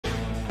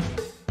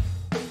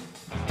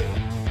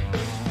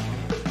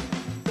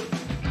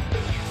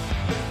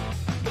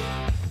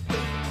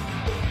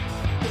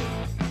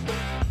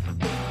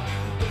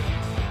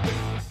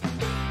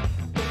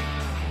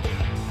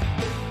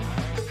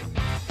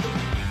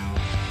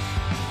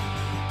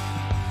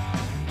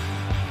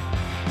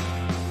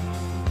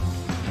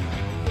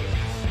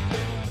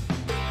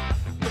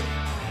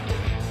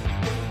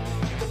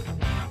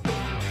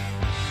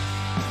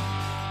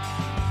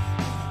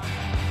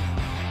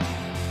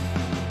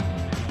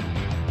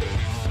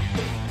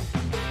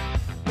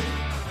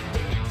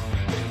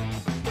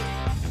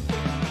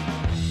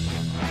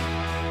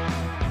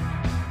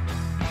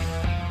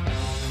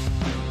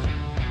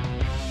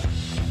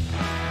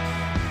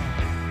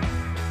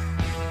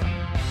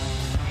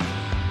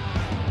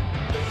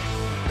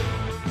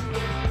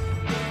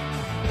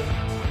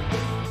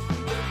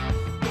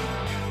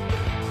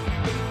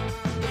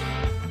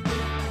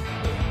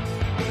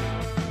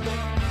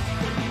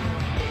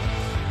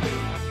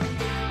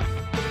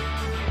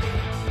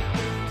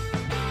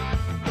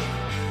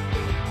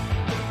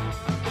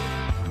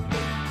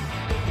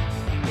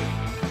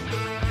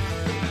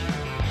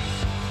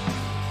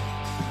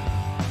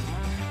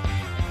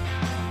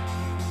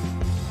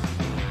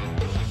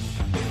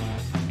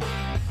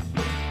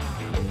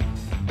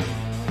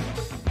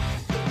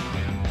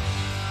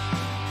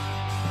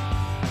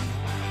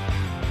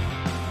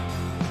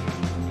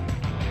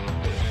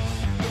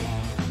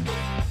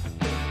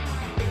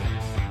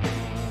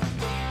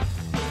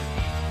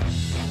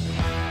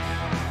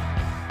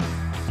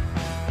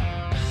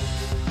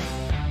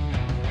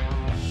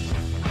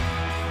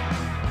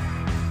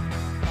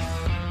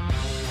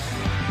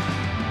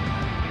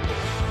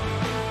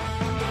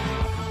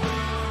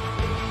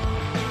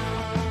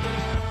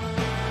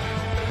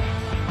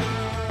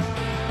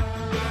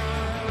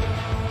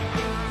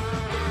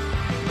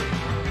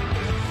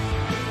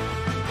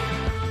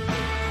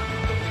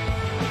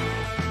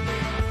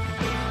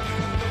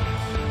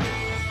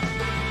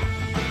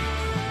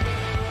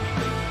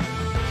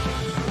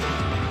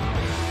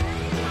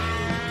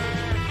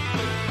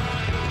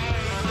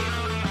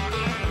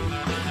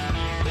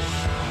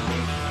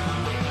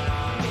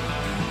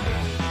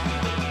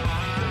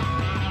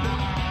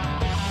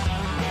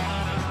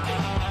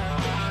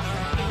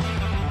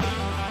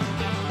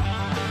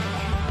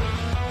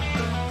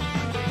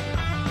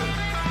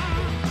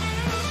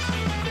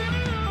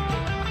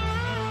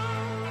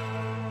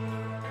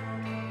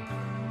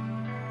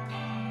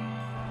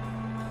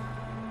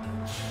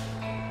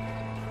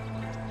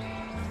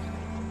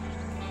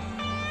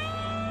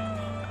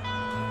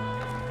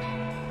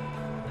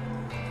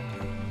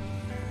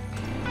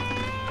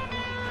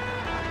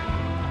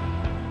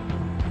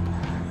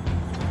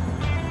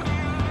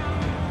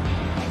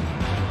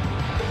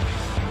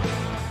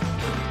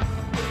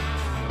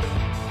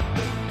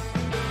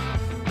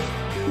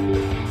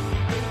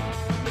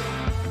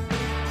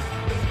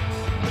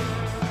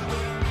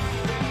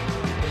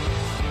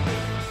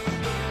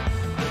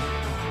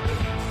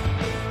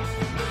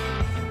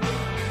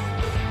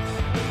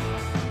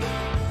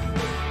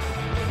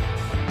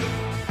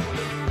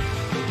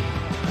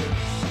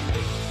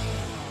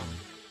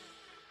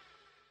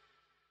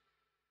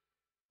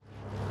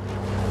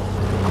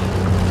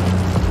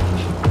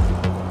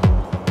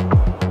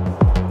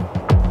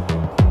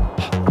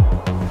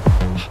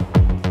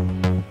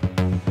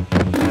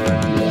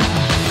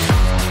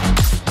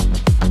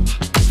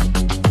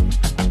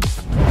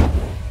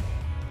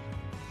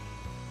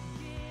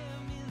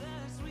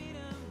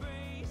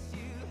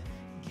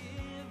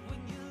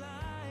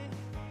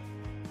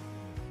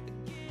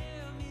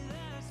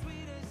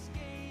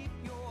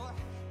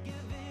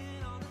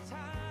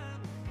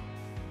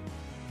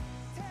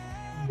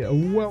Yeah,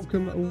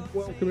 welcome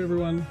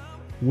everyone.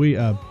 We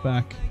are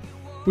back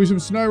with some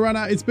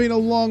SnowRunner. It's been a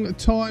long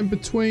time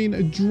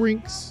between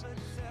drinks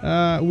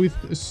with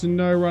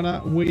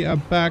SnowRunner. We are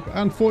back.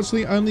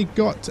 Unfortunately, only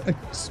got a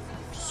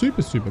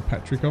super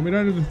Patrick on. We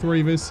don't have the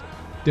three of us.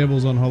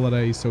 Devil's on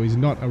holiday, so he's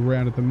not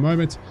around at the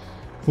moment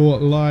for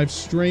live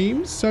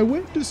streams. So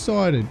we've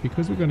decided,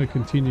 because we're going to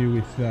continue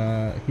with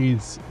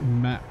his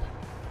map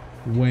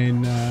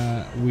when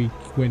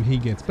he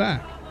gets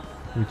back,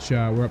 which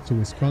we're up to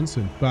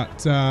Wisconsin,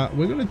 but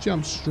we're going to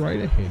jump straight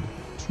ahead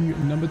to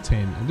number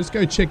 10 and just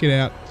go check it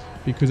out,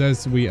 because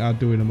as we are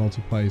doing a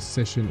multiplayer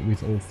session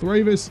with all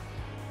three of us,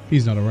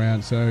 he's not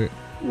around, so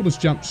we'll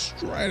just jump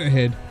straight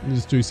ahead and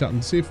just do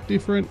something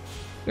different.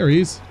 There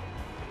he is.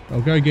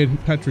 I'll go get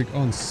Patrick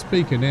on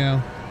speaker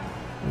now.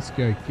 Let's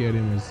go get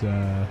him as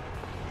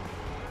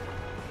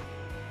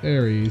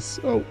there he is.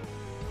 Oh,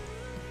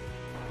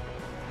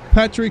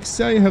 Patrick,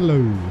 say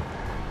hello.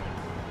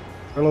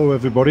 Hello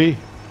everybody.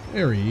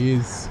 There he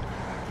is.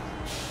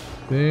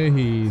 There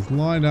he is,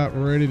 lined up,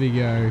 ready to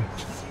go.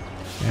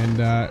 And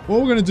what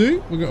we're going to do,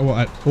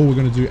 all we're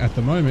going to do at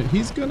the moment,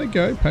 Patrick's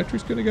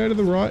going to go to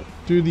the right,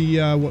 do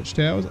the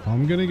watchtowers.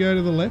 I'm going to go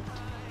to the left,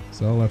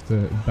 so I'll have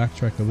to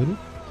backtrack a little.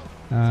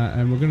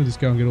 And we're going to just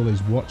go and get all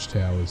these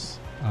watchtowers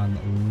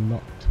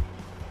unlocked.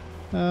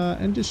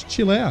 And just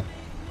chill out.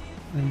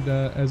 And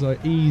as I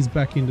ease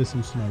back into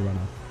some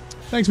SnowRunner.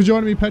 Thanks for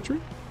joining me, Patrick.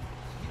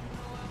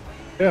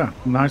 Yeah,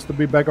 nice to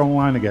be back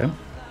online again.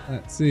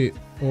 That's it.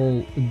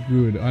 All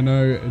good. I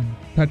know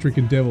Patrick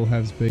and Devil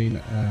has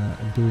been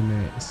doing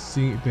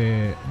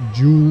their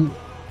dual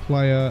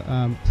player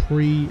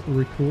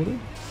pre-recorded.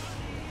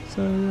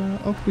 So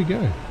off we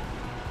go.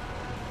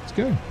 Let's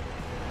go.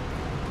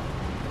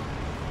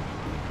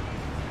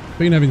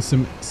 Been having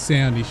some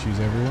sound issues,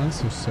 everyone,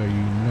 just so you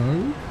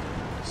know.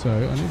 So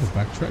I need to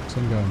backtrack, so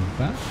I'm going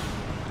back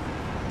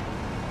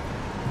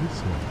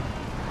this way.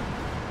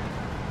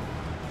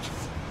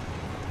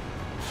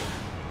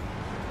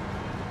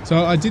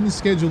 So I didn't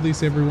schedule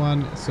this,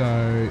 everyone,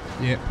 so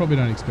yeah, probably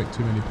don't expect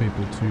too many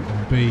people to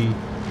be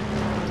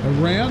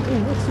around.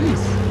 Oh, what's this?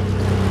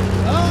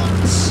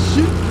 Oh,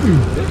 shoot!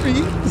 There he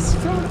is!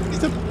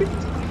 He's a big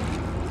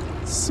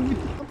sweet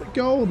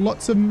gold.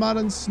 Lots of mud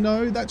and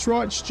snow. That's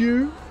right,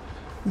 Stu.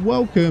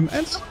 Welcome.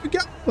 And up we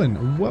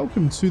going.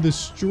 Welcome to the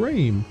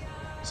stream.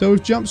 So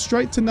we've jumped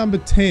straight to number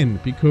 10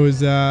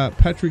 because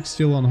Patrick's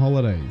still on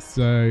holidays.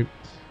 So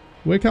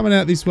we're coming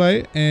out this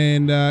way,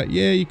 and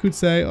yeah, you could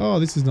say, oh,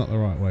 this is not the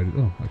right way.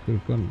 I could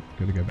have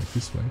got to go back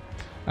this way.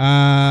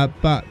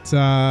 But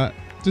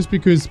just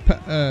because,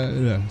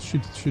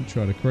 should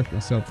try to correct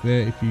myself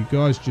there. If you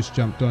guys just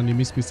jumped on, you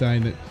missed me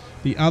saying that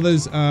the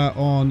others are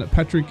on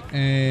Patrick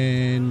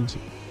and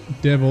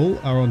Devil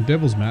are on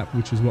Devil's map,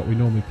 which is what we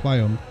normally play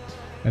on,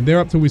 and they're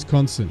up to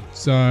Wisconsin.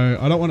 So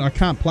I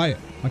can't play it.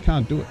 I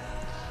can't do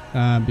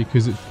it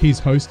because he's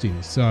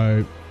hosting.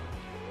 So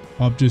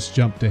I've just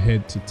jumped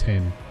ahead to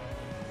 10.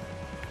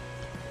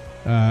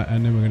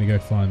 And then we're going to go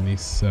find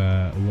this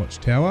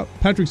watchtower.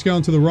 Patrick's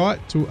going to the right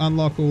to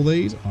unlock all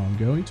these. I'm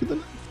going to the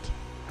left.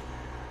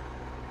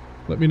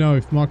 Let me know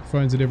if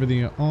microphones and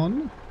everything are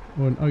on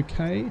or an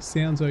okay.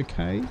 Sounds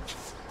okay.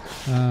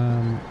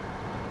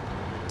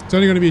 It's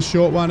only going to be a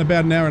short one,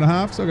 about an hour and a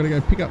half. So I've got to go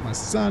pick up my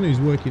son, who's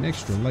working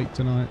extra late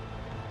tonight.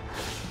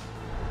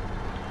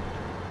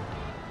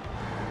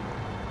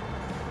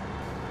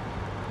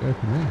 Go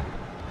from there.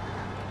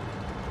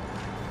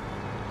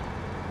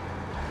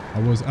 I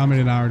was umming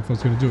and ahhing if I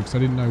was going to do it because I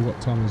didn't know what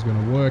time I was going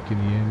to work in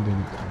the end,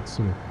 and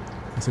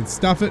I said,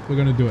 stuff it, we're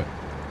going to do it.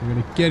 We're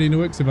going to get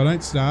into it, because if I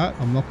don't start,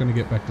 I'm not going to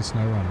get back to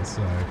SnowRunner,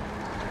 so.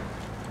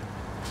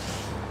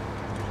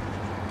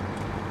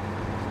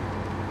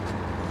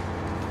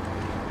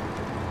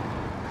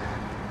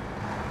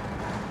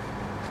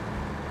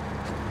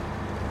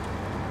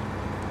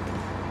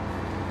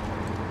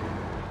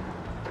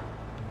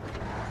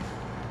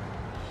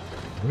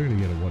 We're going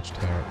to get a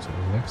watchtower up to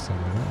the left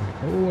somewhere,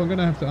 aren't we? Oh, I'm going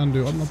to have to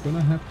undo. I'm not going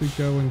to have to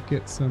go and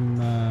get some,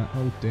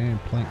 oh damn,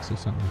 planks or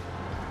something.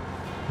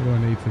 What do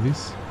I need for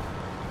this?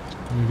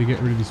 I need to get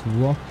rid of this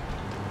rock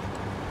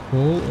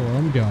wall, or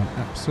I'm going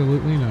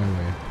absolutely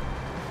nowhere.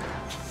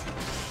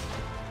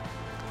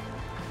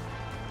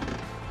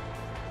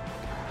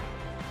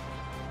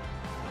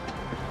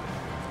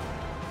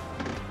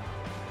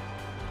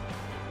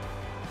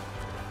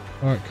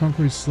 Alright,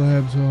 concrete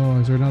slabs. Oh,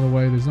 is there another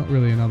way? There's not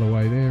really another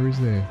way there, is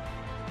there?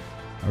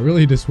 I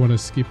really just want to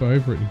skip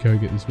over it and go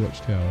get this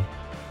watchtower.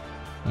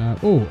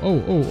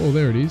 Oh,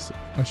 there it is.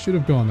 I should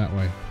have gone that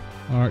way.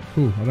 Alright,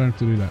 cool. I don't have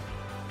to do that.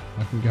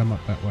 I can come up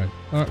that way.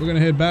 Alright, we're going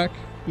to head back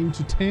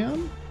into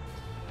town.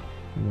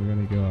 And we're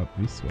going to go up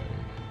this way.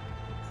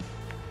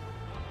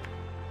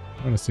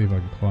 I want to see if I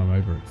can climb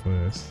over it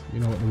first. You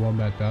know what the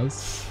wombat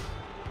does?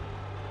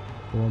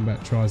 The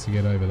wombat tries to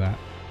get over that.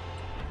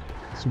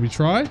 Should we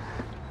try? Am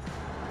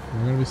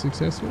I going to be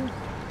successful?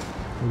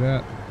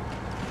 Without...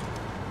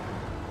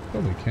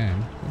 Probably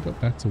can. I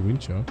got that to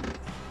winch off.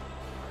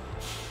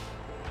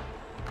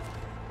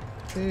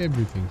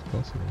 Everything's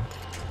possible.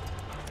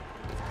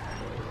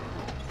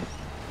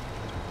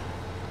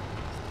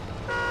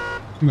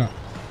 No.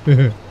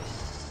 Alright,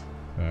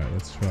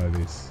 let's try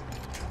this.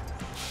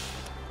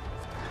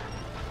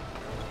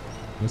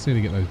 Let's need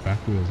to get those back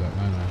wheels up,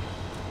 don't I?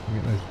 If we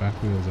get those back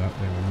wheels up,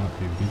 then we might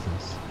be in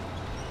business.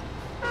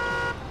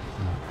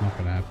 No, not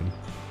gonna happen.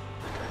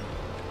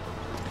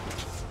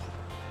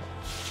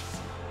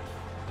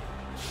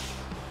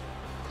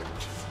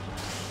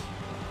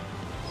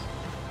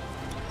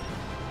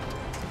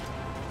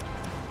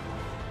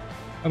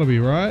 That'll be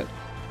right.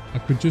 I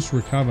could just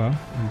recover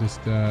and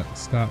just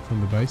start from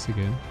the base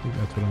again. I think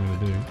that's what I'm going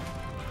to do.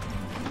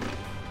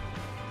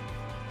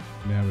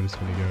 Now we're just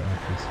going to go up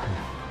this way.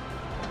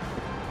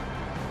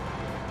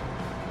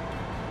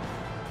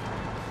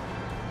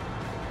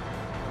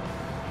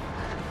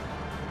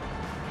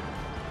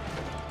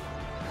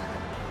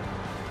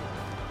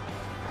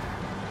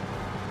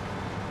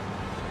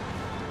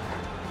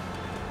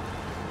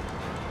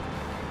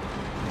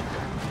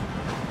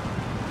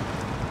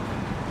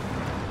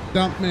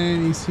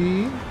 Dumpman is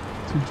here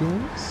to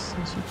join us,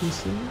 as you can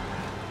see.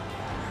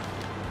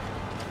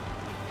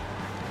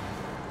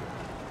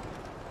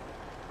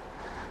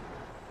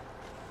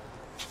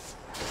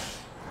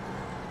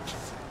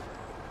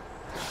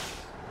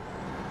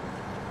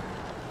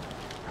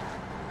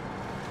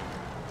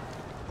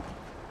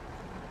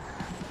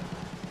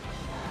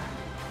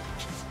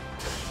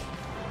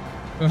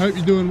 I hope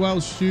you're doing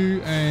well,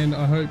 Stu, and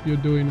I hope you're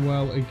doing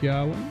well,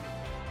 Garwin.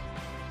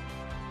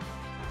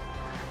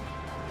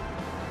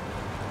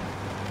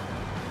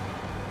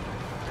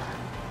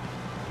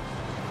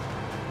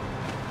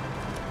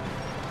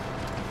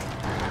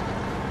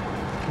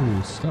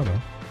 Ooh,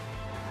 stutter.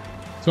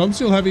 So I'm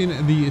still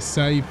having the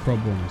save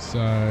problems,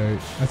 so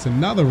that's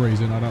another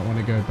reason I don't want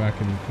to go back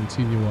and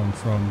continue on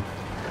from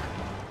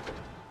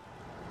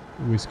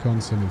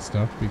Wisconsin and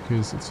stuff,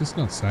 because it's just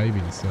not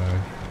saving, so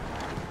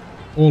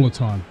all the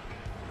time.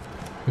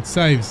 It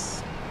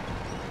saves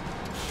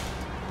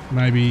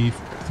maybe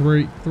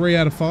three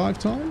out of 5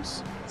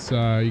 times. So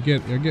I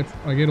get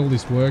all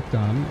this work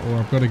done, or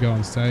I've got to go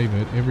and save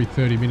it. Every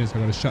 30 minutes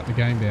I've got to shut the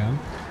game down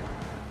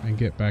and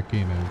get back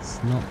in, and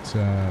it's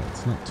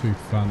not too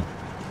fun.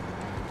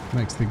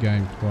 Makes the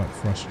game quite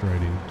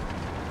frustrating.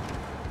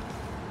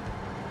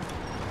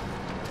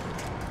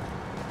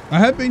 I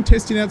have been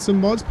testing out some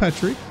mods,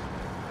 Patrick.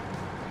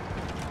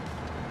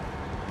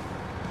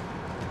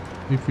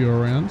 If you're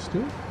around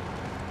still.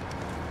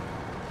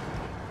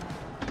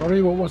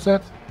 Sorry, what was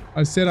that?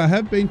 I said I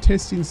have been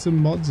testing some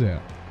mods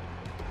out.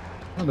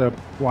 Well, there are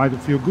quite a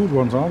few good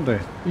ones, aren't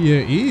there? Yeah,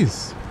 it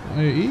is.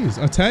 It is.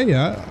 I tell you,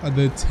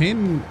 the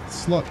 10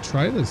 slot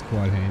trailer's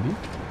quite handy.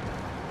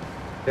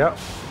 Yeah,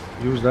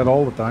 use that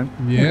all the time.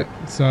 Yeah,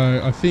 so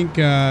I think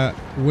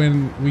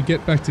when we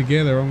get back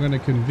together, I'm going to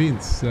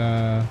convince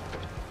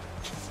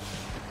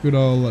good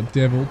old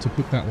Devil to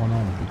put that one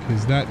on,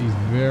 because that is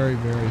very,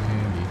 very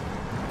handy.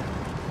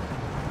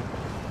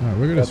 Alright,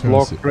 we're going to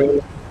log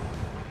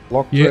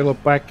trailer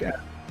pack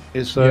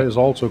is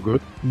also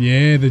good.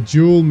 Yeah, the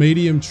dual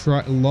medium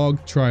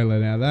log trailer.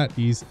 Now that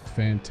is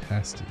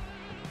fantastic.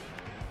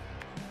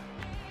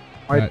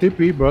 Quite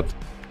tippy, but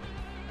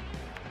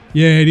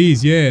yeah, it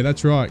is. Yeah,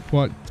 that's right.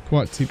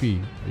 Quite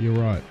tippy. You're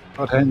right.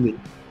 Not handy.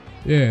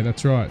 Yeah,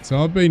 that's right. So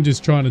I've been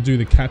just trying to do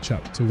the catch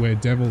up to where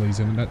Devil is,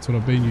 and that's what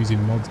I've been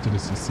using mods to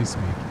just assist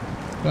me.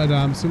 But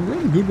some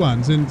really good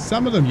ones, and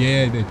some of them,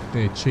 yeah,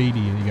 they're cheaty,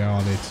 and you go,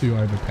 oh, they're too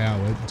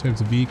overpowered in terms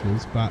of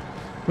vehicles. But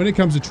when it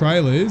comes to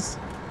trailers,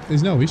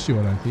 there's no issue,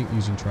 I don't think,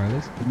 using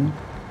trailers. Mm-hmm.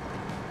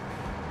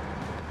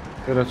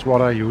 Yeah, that's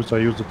what I use. I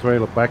use the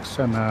trailer packs,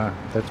 and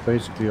that's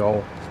basically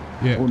all.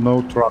 Yeah.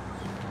 No trucks.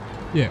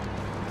 Yeah.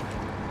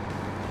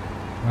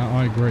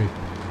 I agree.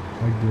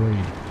 I agree.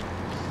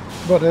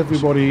 But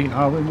everybody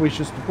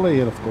wishes to play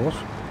it, of course.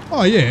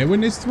 Oh yeah,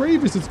 when there's 3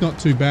 of us, it's not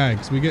too bad,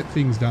 because we get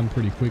things done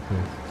pretty quickly.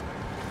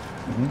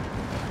 Mm-hmm.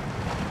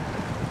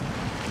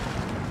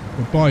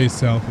 But by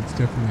yourself, it's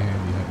definitely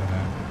handy to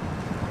have.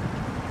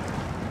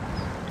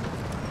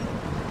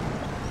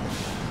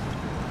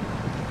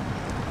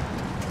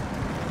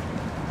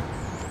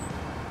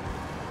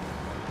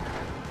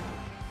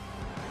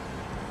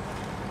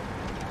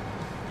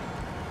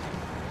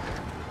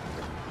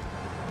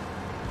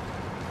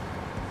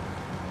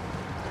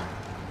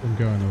 I'm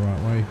going the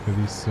right way for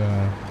this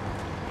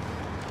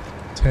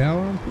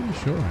tower, I'm pretty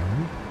sure I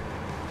am.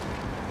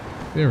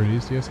 There it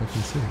is, yes, I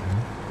can see it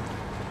now.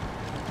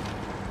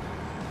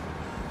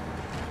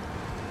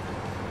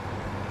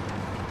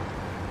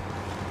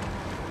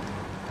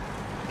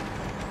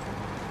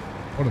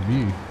 What a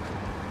view.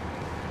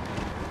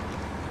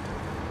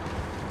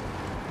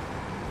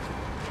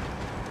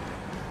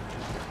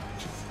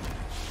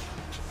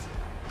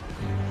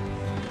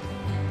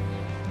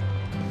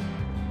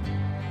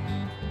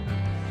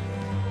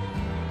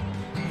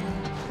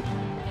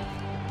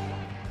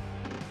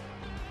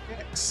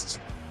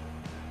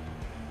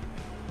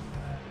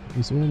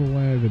 It's all the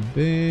way over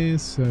there,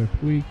 so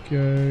if we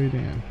go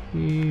down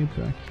here,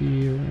 back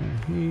here,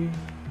 around here,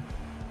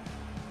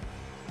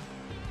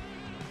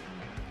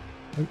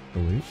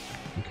 hopefully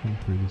we come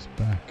through this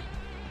back.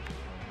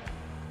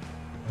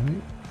 Okay.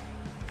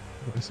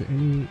 Is there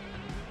any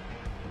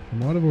I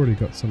might have already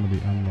got some of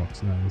the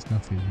unlocks. No, there's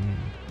nothing here.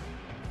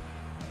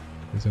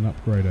 There's an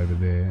upgrade over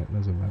there. It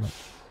doesn't matter.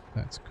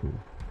 That's cool.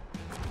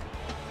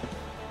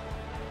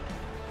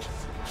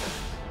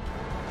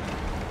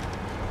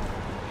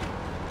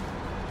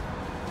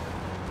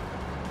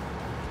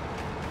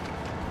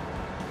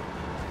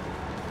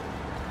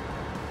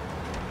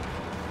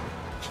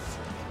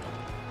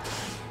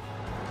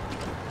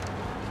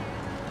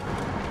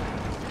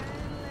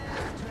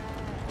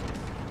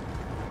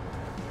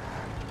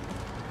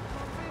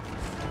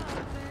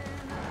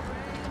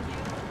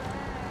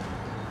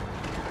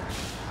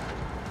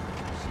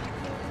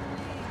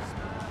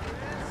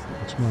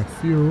 My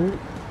fuel.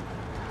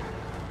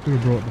 Could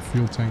have brought the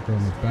fuel tanker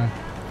on the back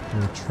or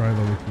a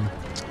trailer with me.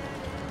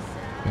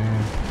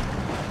 Damn.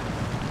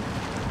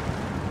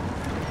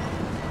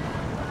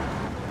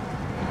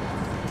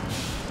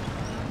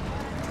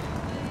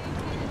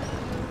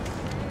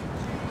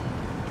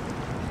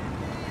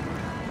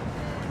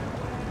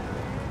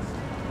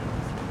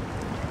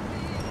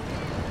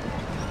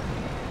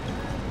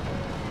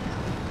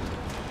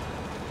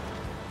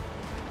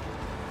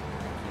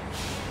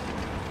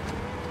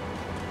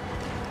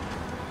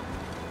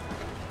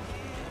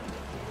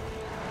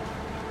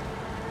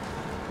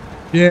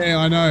 Yeah,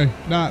 I know.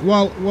 Nah,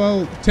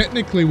 well,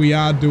 technically we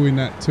are doing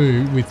that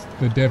too with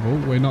the Devil.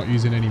 We're not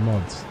using any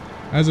mods.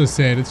 As I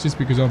said, it's just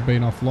because I've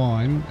been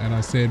offline and I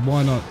said,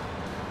 why not?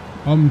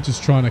 I'm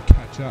just trying to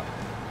catch up.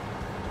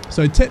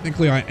 So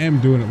technically I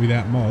am doing it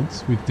without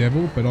mods with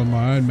Devil, but on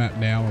my own map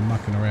now I'm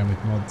mucking around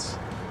with mods.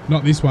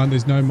 Not this one.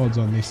 There's no mods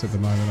on this at the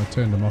moment. I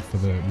turned them off for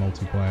the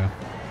multiplayer.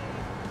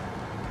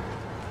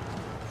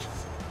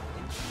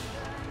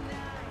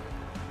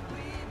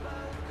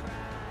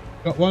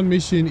 Got one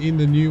mission in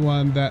the new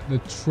one that the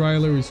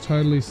trailer is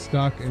totally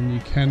stuck and you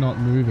cannot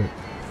move it.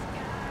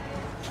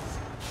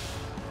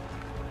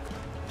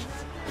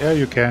 Yeah,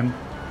 you can.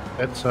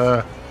 That's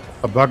a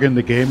bug in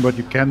the game, but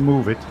you can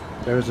move it.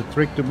 There is a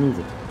trick to move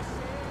it.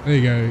 There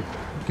you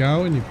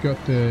go, and you've got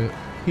the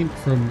hint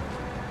from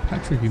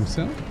Patrick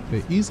himself.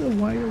 There is a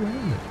way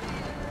around it.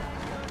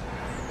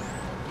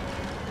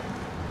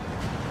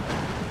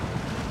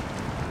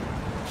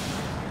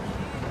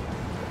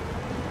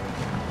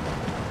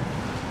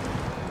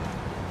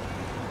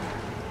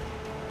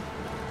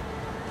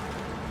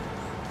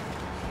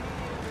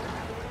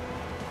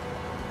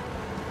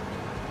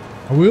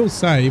 I will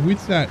say,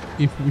 with that,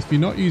 if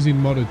you're not using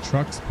modded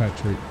trucks,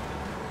 Patrick,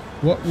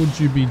 what would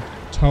you be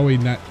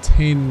towing that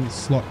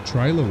 10-slot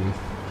trailer with?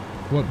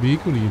 What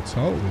vehicle do you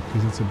tow it with?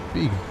 Because it's a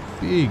big,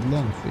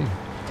 long thing.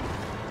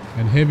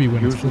 And heavy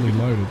when it's fully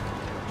loaded.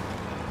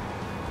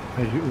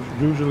 I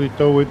usually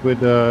tow it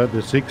with the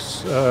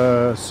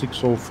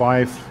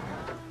 605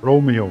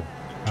 Romeo.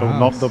 So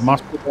not the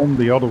Mastodon,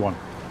 the other one.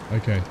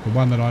 Okay, the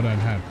one that I don't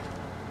have.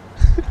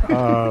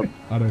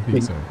 I don't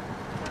think so.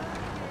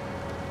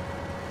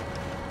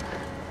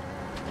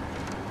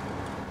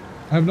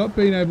 I have not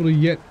been able to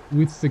yet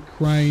with the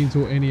cranes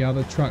or any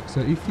other truck. So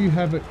if you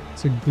have it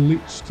to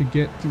glitch to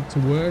get it to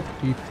work,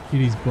 it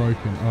is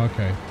broken. Oh,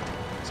 okay.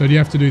 So do you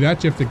have to do that?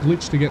 Do you have to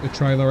glitch to get the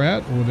trailer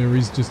out, or there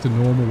is just a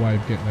normal way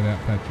of getting it out,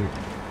 Patrick?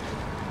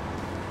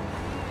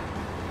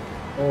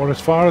 Or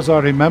as far as I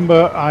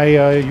remember,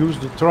 I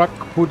used the truck,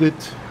 put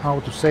it,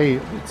 how to say,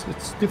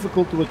 it's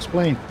difficult to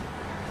explain.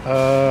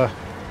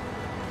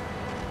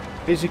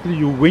 Basically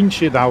you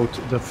winch it out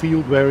the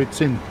field where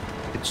it's in.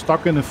 It's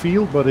stuck in a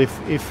field, but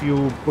if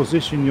you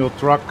position your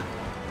truck,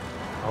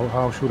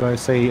 how should I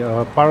say,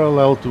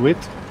 parallel to it,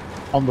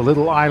 on the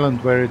little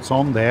island where it's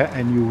on there,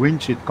 and you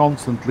winch it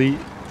constantly,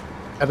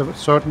 at a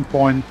certain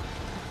point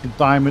in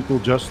time it will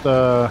just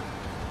pop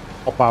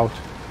out.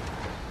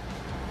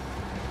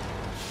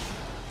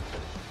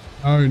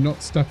 Oh,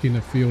 not stuck in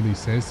a field, he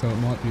says, so it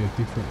might be a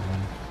different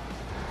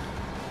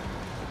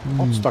one.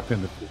 Not stuck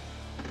in the field.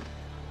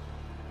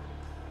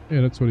 Yeah,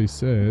 that's what he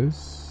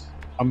says.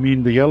 I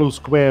mean the yellow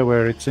square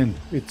where it's in.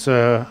 It's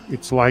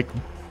like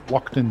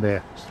locked in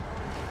there,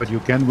 but you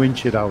can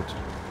winch it out.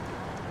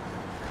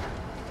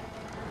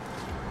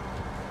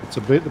 It's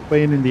a bit a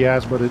pain in the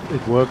ass, but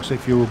it works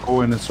if you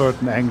go in a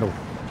certain angle.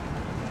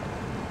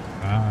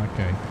 Ah,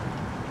 okay.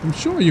 I'm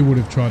sure you would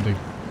have tried to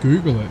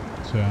Google it,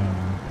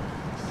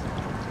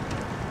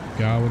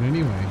 Garwood,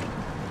 anyway.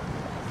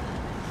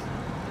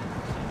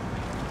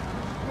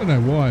 I don't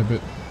know why, but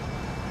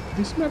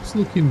this map's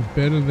looking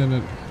better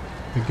than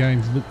the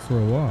game's looked for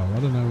a while. I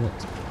don't know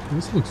what.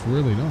 This looks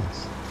really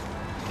nice.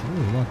 I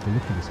really like the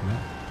look of this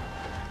map.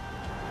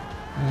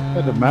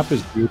 Yeah, the map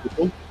is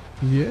beautiful.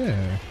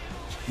 Yeah.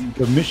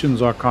 The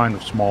missions are kind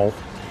of small.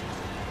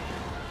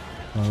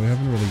 Oh, we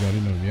haven't really got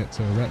into them yet,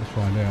 so we're about to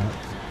find out.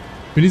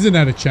 But isn't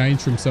that a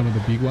change from some of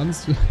the big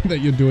ones that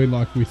you're doing,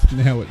 like with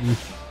now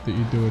that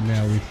you're doing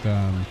now with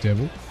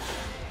Devil?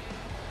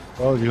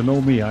 Well, you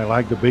know me. I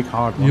like the big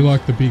hard ones. You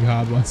like the big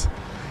hard ones.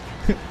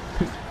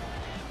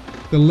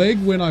 The leg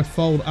when I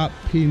fold up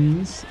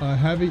pins, I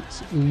have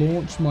it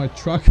launch my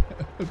truck.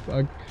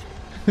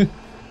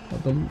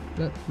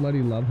 That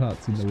bloody love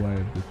heart's in the way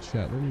of the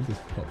chat. Let me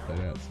just pop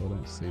that out so I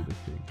don't see the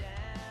thing.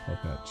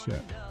 Pop out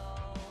chat.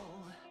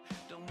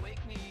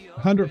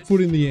 100 foot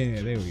in the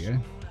air. There we go.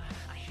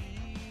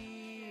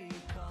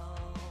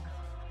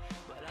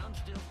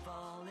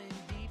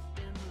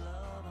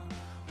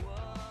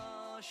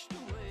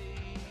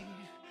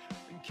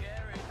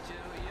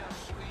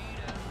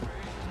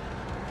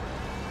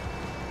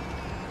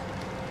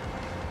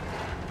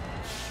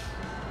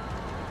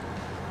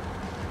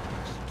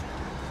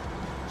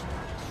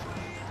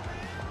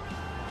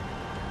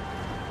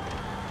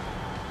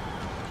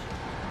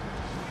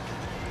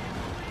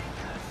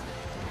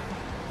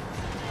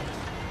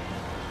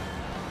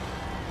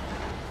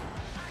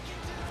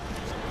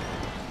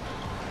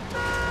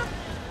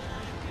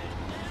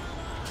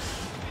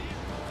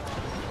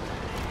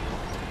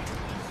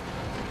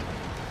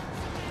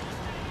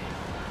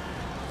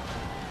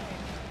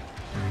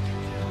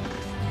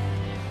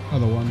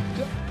 Other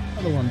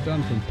one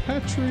done from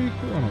Patrick.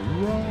 We're on a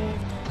roll.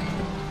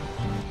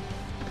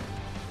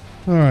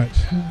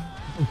 Alright.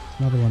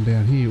 Another one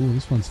down here. Oh,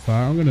 this one's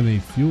far. I'm going to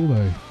need fuel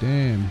though.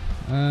 Damn.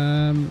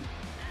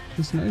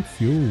 There's no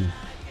fuel.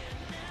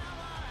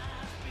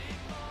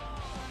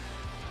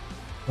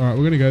 Alright,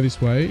 we're going to go this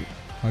way.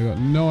 I got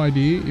no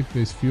idea if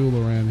there's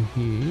fuel around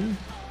here.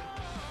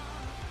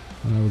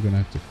 I know we're going to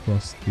have to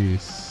cross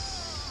this.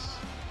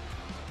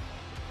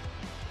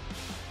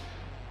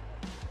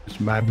 This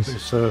map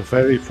is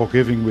very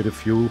forgiving with the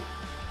fuel.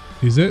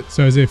 Is it?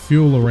 So is there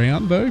fuel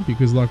around though?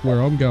 Because like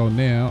where I'm going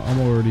now,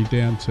 I'm already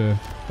down to...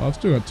 I've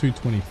still got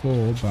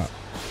 224, but...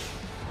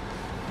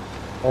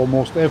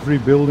 Almost every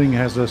building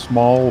has a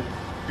small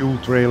fuel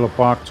trailer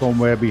parked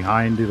somewhere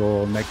behind it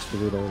or next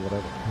to it or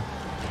whatever.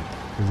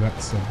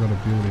 Because I've got a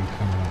building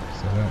coming up,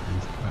 so that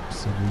is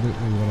absolutely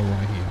what I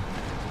want to hear.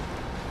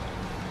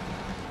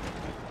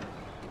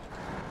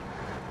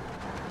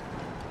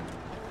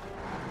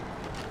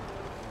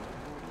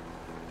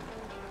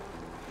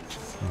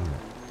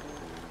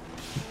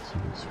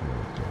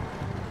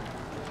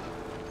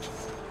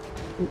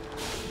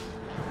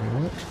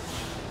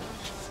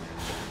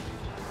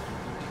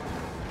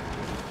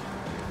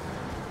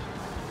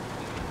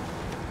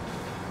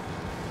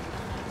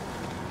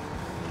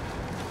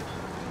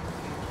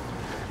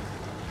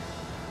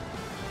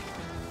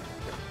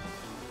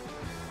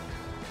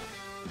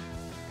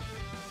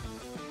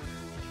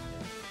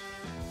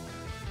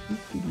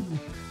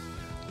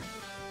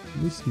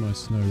 This is my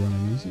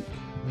SnowRunner music.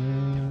 That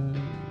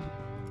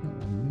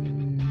one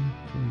there.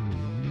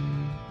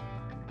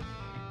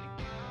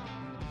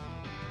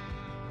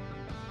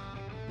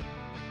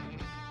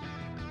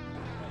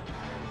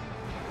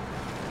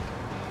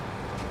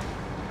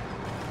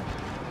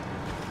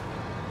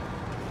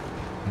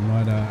 I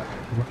might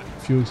run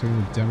fuel so I'm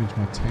going to damage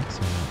my tank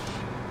so much.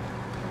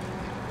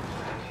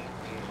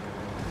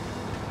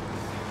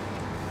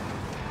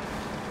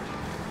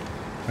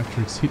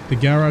 Patrick's hit the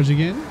garage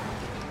again.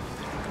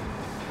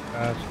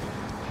 That's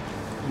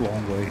a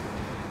long way.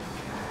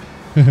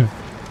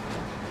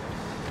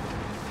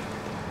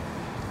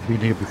 Been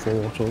here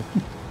before, so.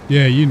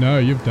 Yeah, you know,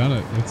 you've done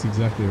it. That's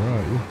exactly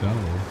right. You've done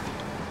it all.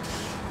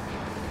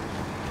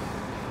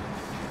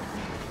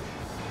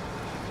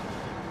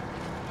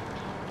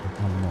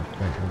 I'm not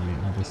quite on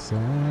the other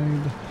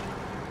side.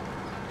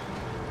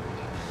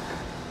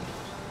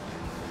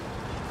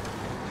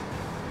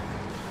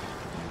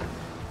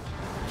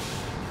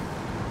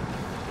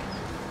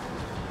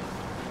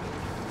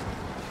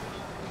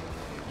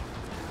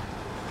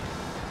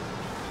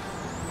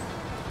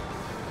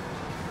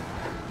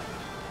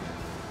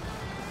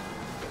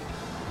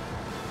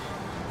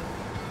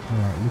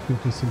 Alright, looking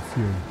for some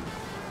fuel.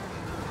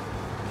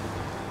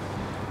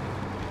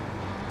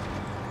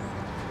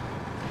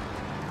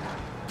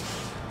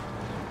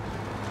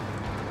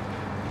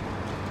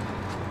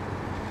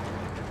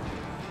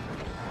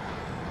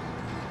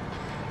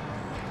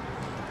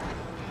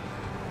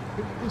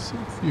 Looking for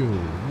some fuel. No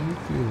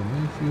fuel,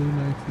 no fuel,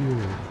 no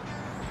fuel.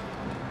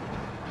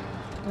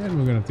 And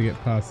we're gonna have to get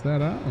past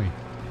that, aren't we?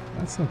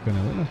 That's not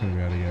gonna, we're not gonna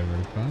be able to go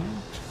very far.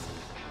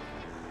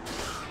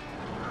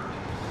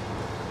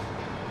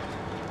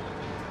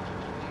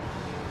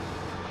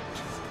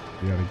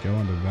 Be able to go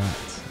under that.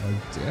 I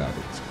doubt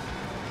it.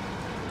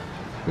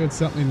 If we had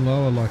something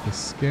lower like a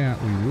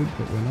scout, we would,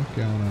 but we're not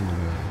going under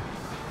there.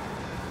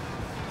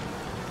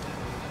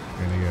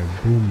 We're gonna go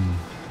boom.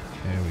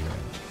 There we go.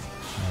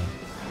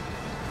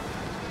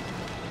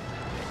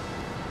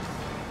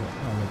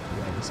 I'll let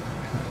the others go.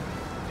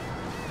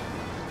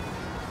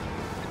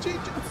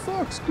 Ginger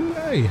Fox, good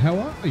day. How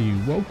are you?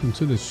 Welcome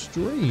to the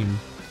stream.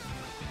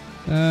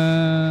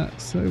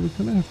 So we're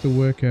going to have to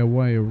work our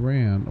way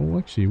around. Oh,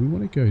 actually, we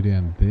want to go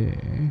down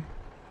there.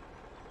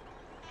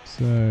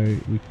 So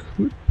we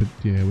could, but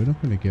yeah, we're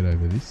not going to get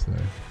over this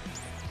though.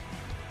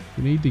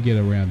 We need to get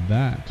around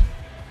that.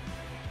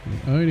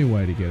 And the only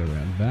way to get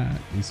around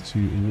that is to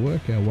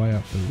work our way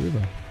up the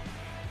river.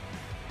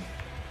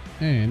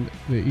 And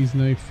there is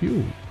no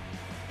fuel.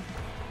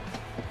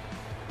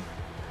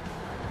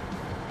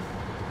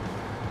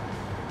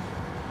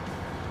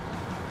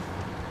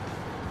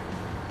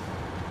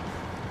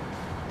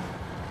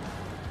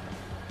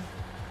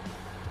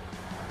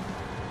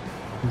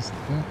 Is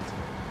that?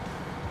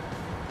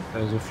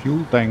 There's a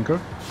fuel tanker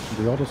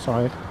on the other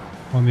side.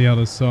 On the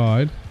other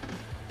side.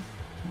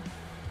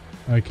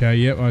 Okay,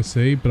 yep, I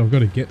see. But I've got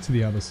to get to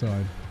the other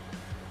side.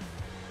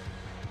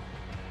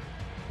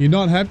 You're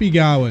not happy,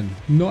 Garwin?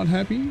 Not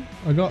happy?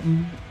 I got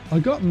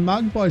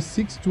mugged by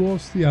 6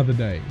 dwarfs the other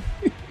day.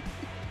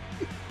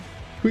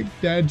 Quick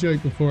dad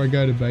joke before I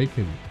go to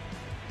bacon.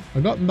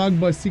 I got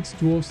mugged by 6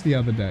 dwarfs the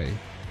other day.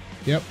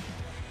 Yep.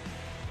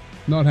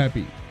 Not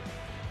happy.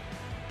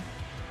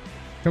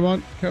 Come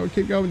on,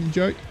 keep going with the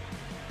joke.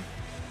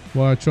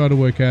 Well, I try to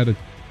work out a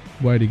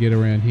way to get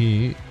around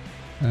here.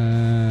 I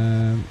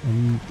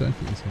don't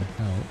think this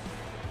will help.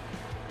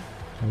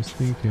 I was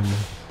thinking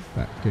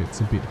that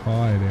gets a bit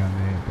higher down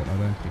there, but I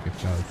don't think it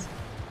does.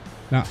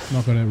 Nah,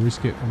 not going to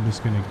risk it. I'm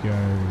just going to go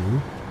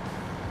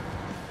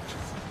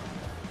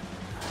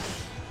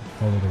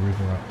follow the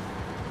river up.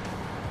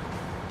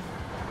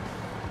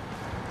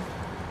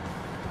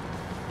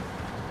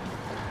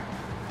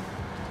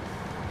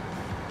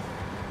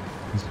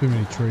 There's too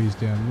many trees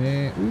down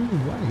there. Ooh,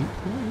 wait.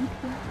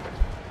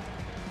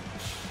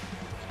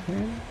 Can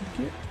I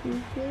get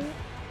through there?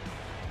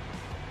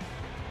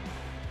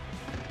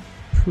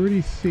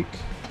 Pretty thick.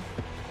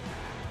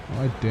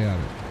 I doubt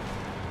it.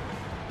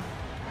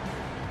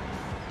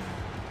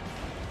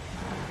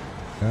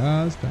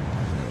 Cars, don't worry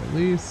about all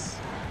this.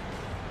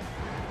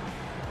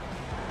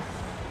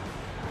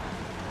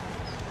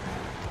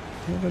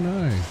 Never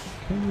know.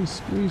 Can we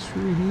squeeze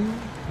through here?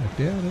 I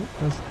doubt it.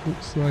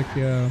 Looks like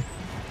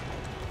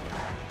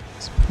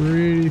it's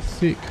pretty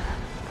thick.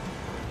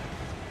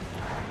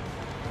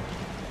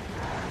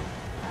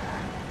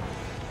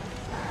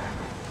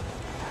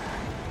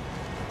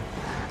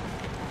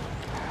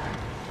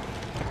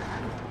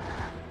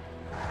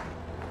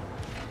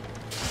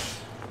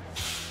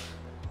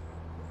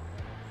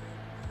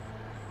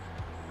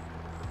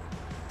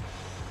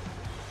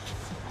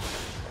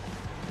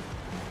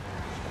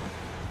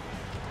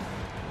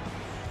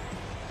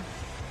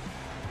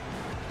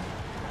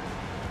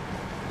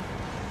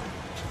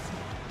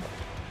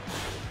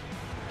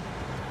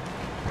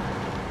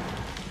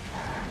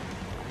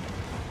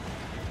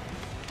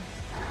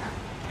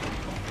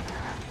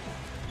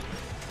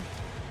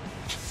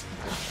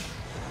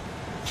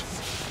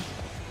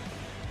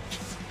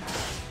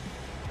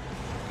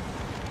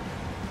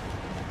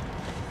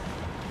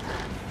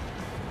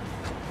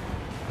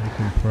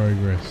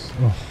 Progress.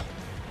 Oh,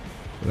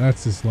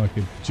 that's just like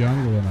a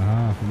jungle and a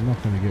half. I'm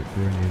not going to get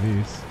through any of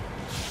this.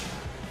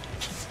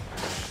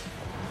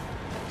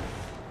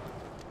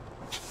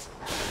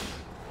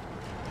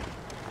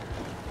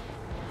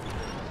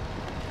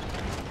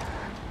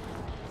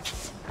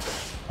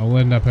 I'll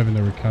end up having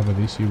to recover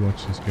this. You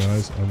watch this,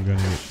 guys. I'm going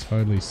to get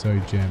totally so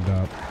jammed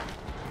up.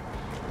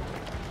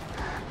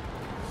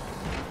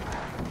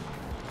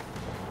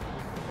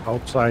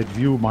 Outside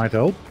view might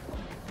help.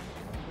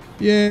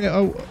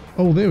 Yeah,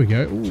 oh, there we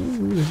go.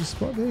 Ooh, there's a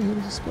spot there.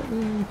 There's a spot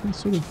there. You can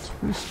sort of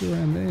twist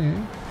around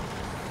there.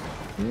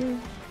 Yeah,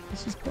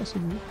 this is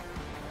possible.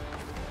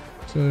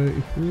 So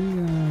if we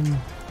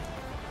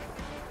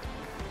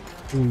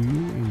pull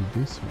you in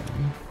this way.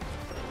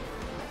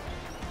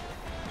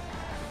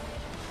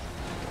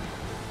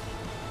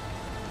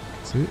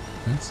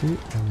 That's it.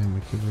 And then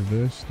we can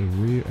reverse the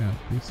rear out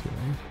this way.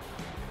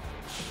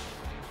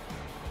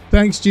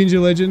 Thanks, Ginger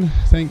Legend.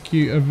 Thank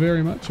you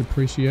very much.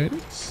 Appreciate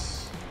it.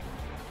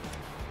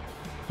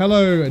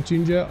 Hello,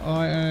 Ginger.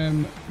 I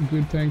am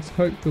good, thanks.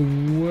 Hope the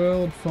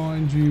world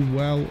finds you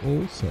well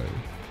also.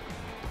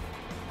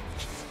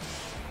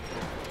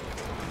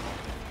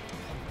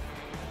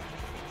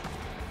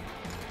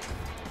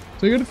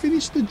 So you got to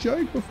finish the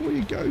joke before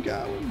you go,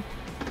 Garwin.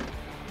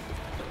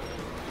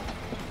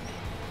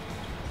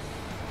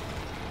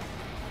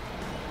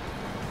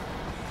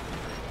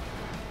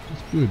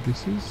 It's good.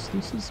 This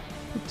is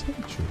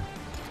potential.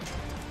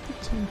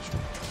 Potential.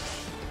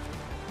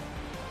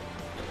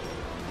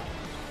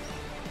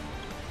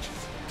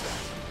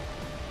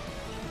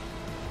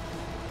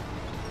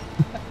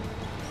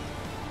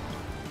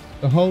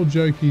 The whole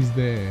joke is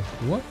there.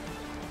 What?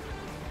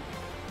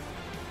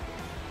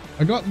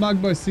 I got mugged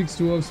by 6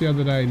 dwarves the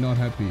other day. Not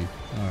happy.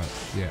 Alright,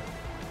 yeah.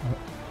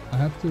 I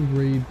have to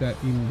read that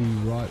in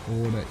the right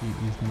order. It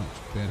is much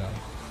better.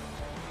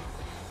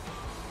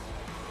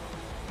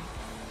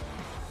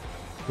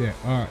 Yeah,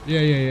 alright.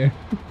 Yeah.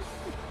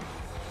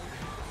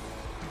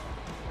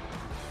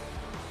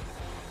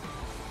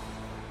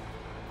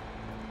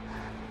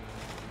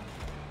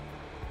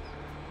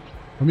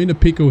 I'm in a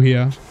pickle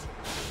here.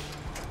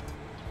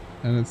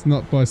 And it's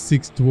not by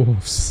 6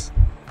 dwarfs.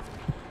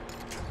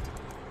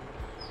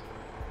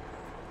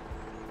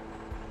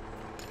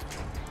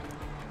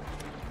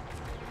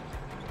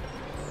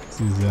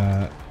 This is,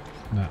 nah,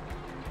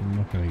 I'm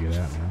not going to get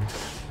out now.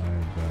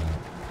 I'm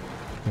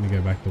going to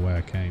go back the way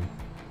I came.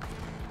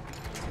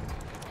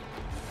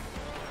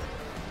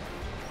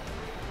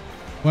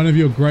 One of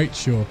your great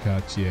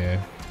shortcuts, yeah.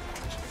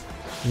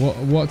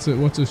 What's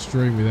a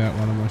stream without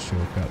one of my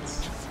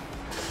shortcuts?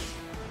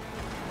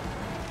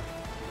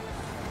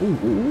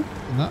 Ooh,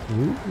 look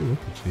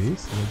at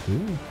this. What do?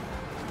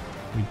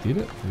 We did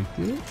it. We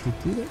did it. We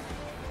did it.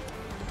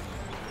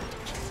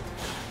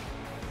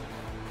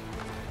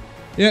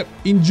 Yep.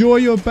 Enjoy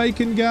your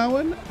bacon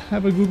going.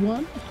 Have a good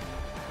one.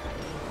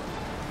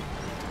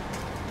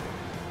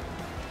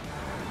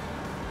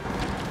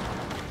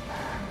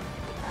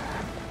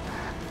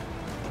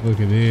 Look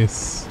at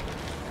this.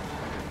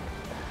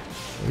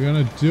 We're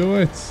gonna do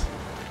it.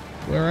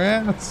 We're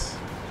out.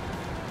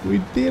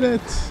 We did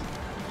it.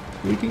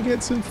 We can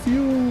get some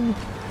fuel. We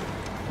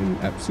can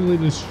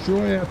absolutely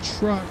destroy our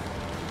truck.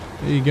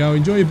 There you go.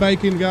 Enjoy your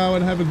bacon, go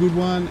and have a good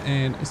one.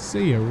 And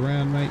see you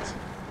around, mate.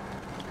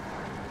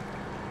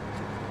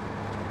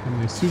 And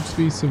there should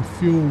be some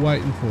fuel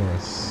waiting for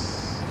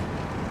us.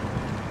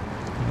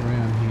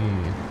 Around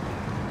here.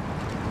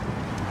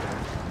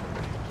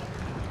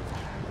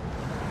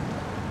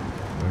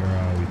 Where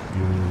are we,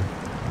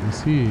 fuel?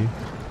 It's here.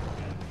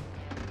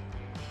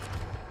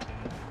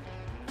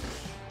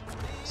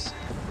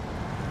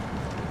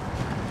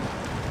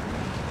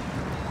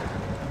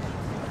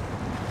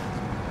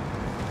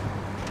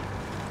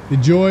 The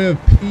joy of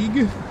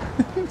pig.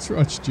 That's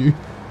right, Stu.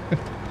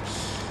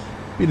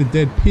 Bit of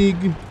dead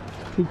pig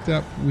cooked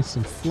up with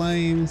some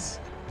flames.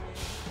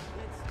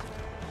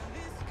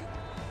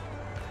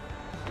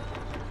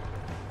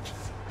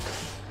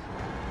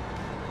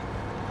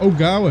 Oh,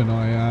 Garwin,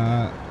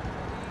 I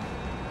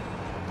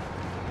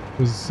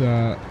was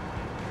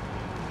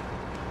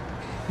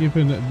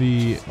given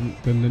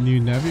the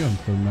new Navion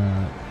from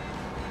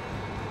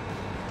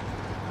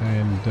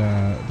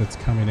that's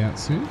coming out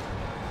soon.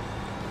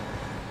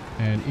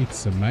 And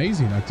it's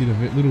amazing. I did a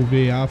little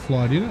VR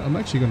flight in it. I'm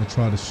actually going to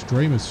try to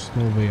stream a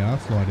small VR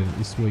flight in it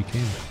this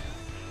weekend.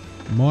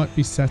 Might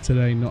be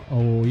Saturday night.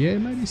 Oh yeah,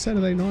 maybe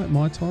Saturday night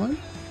my time.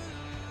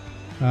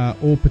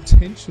 Or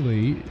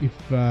potentially, if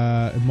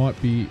it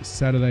might be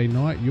Saturday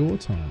night your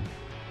time.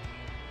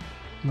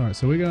 Alright,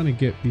 so we're going to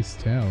get this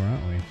tower,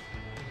 aren't we?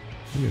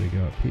 We're going to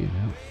go up here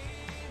now.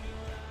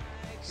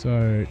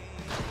 So,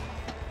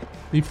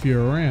 if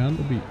you're around,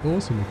 it'll be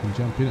awesome. We can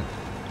jump in it.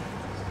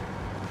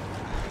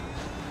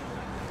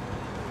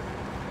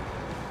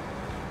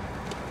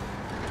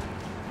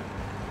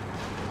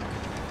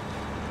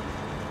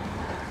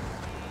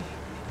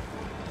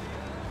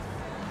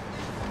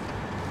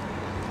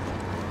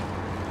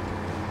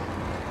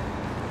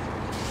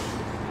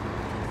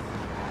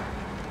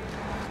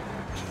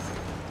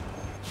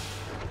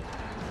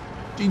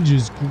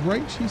 Ginger's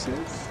great, she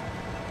says.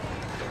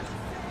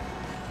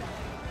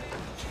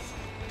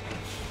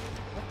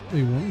 I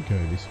don't really want to go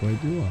this way,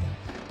 do I?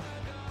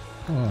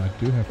 Oh, I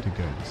do have to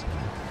go this way.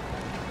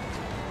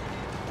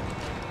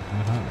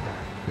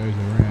 Goes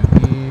around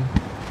here.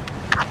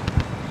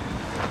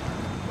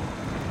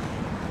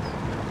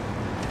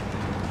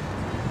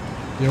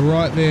 You're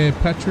right there,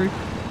 Patrick.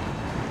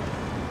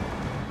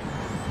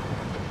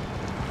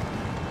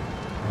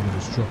 I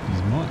just dropped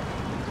his mic.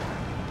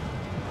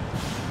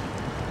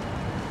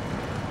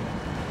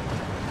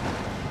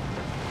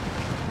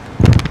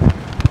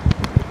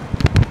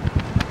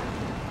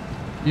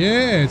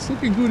 Yeah, it's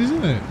looking good,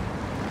 isn't it?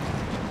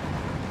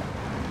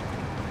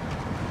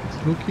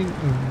 It's looking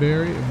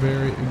very,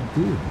 very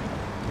good.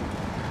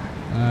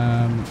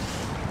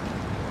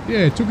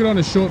 Yeah, took it on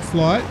a short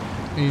flight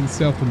in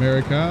South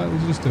America. It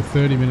was just a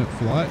 30-minute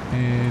flight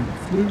and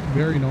flew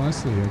very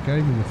nicely. I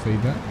gave him the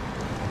feedback.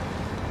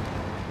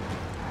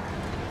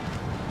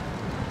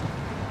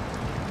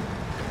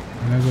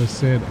 And as I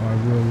said,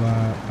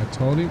 I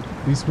told him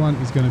this one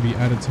is going to be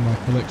added to my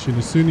collection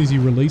as soon as he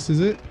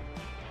releases it.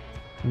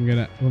 I'm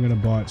gonna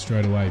buy it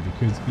straight away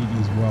because it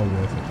is well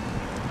worth it.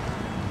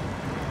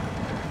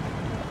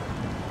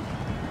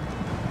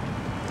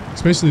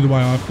 Especially the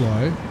way I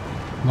fly,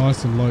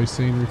 nice and low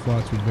scenery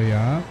flights with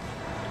VR.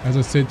 As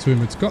I said to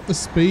him, it's got the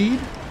speed,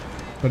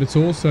 but it's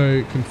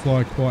also can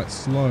fly quite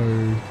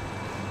slow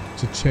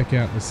to check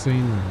out the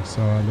scenery.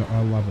 So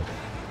I love it.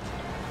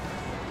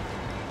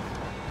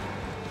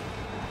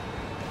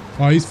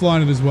 Oh, he's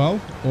flying it as well.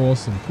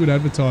 Awesome, good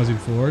advertising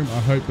for him. I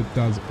hope it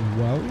does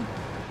well.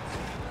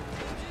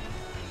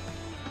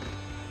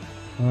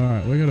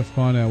 Alright, we're going to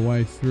find our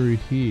way through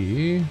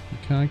here. We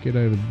can't get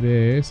over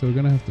there, so we're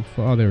going to have to...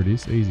 Oh, there it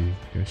is. Easy.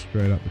 Go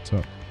straight up the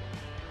top.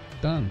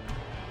 Done.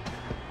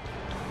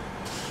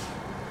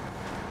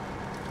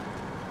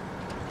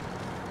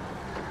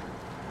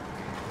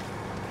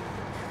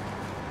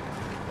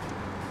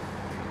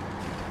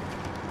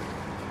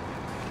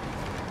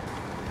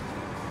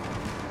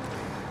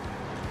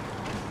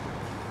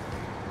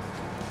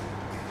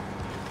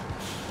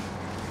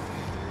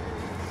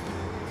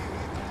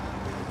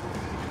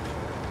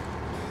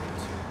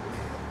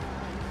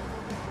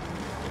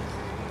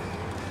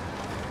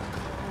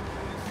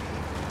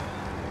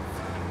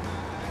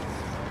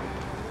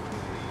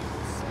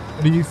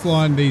 What are you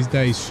flying these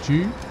days,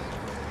 Stu?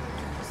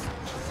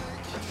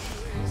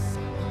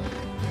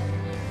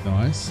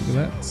 Nice, look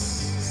at that.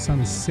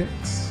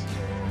 Sunsets.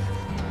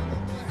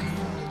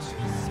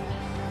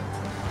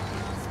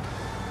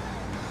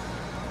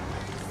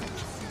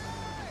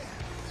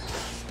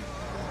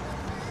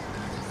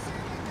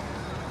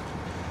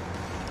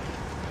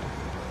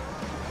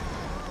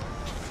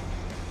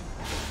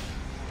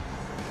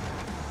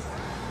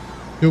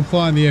 Still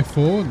flying the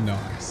F4.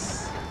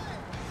 Nice.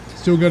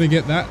 Still going to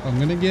get that. I'm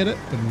going to get it,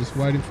 but I'm just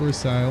waiting for a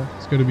sale.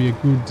 It's going to be a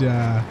good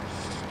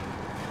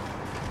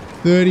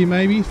 30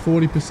 maybe,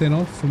 40%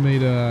 off for me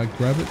to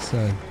grab it.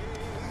 So,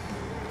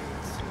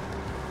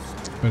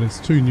 but it's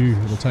too new.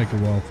 It'll take a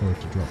while for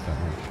it to drop that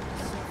much.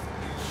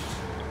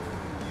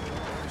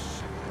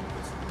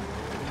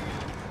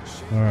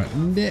 Alright,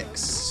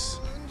 next.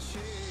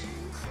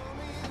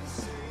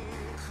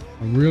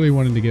 I'm really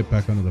wanting to get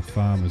back onto the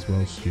farm as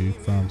well, Stu.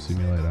 Farm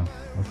simulator.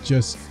 I've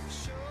just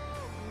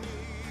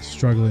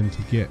struggling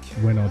to get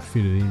when I'd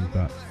fit it in,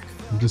 but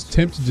I'm just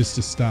tempted just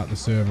to start the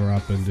server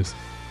up and just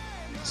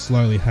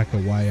slowly hack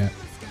away at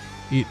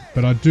it.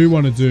 But I do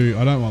want to do,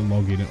 I don't want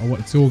login.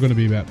 It's all going to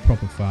be about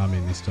proper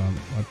farming this time.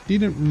 I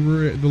didn't,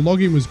 the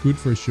login was good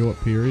for a short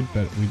period,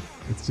 but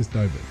it's just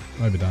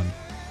overdone.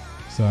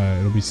 So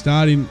it'll be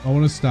starting, I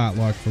want to start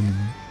like from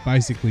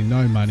basically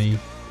no money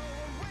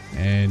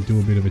and do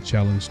a bit of a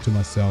challenge to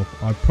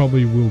myself. I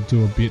probably will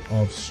do a bit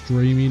of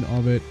streaming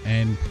of it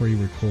and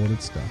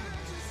pre-recorded stuff.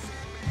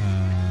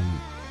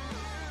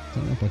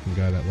 Don't know if I can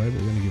go that way, but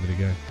we're going to give it a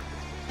go.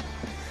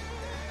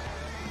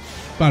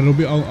 But it'll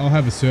be, I'll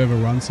have a server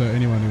run, so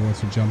anyone who wants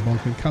to jump on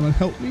can come and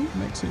help me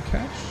make some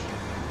cash.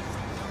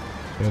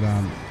 But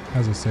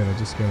as I said, I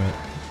just got to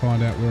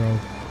find out where I'll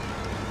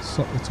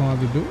slot the time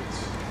to do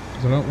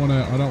it. I don't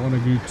want to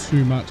do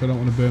too much. I don't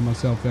want to burn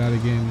myself out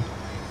again.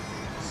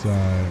 So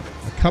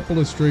a couple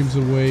of streams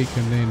a week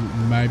and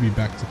then maybe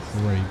back to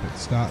 3, but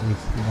start with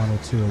 1 or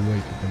 2 a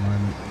week at the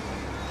moment.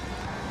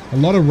 A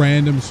lot of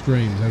random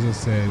streams, as I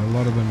said, a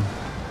lot of them.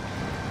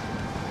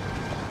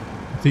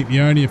 I think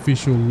the only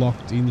official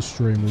locked in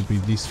stream will be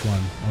this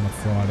one on a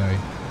Friday.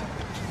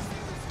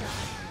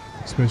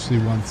 Especially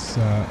once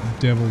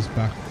Devil's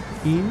back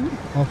in,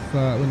 off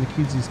when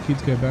his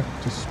kids go back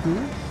to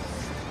school.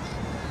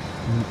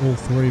 And all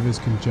 3 of us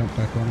can jump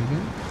back on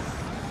again.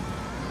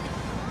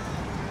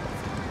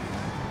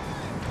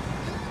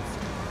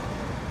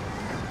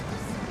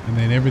 And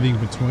then everything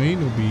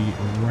between will be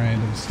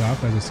random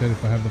stuff. As I said,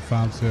 if I have the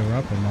farm server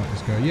up, I might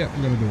just go, yep,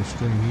 I'm going to do a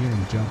stream here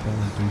and jump on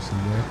and do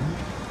some work on it.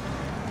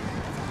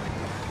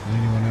 And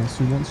anyone else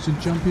who wants to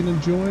jump in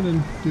and join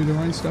and do their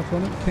own stuff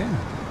on it can.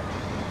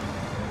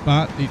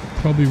 But it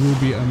probably will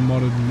be a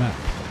modded map,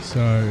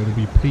 so it'll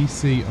be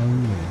PC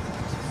only.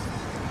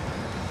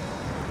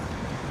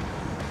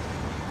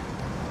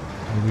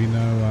 We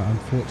know,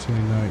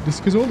 unfortunately, no. Just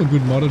because all the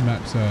good modded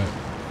maps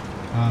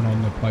aren't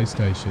on the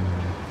PlayStation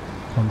and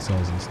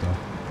consoles and stuff.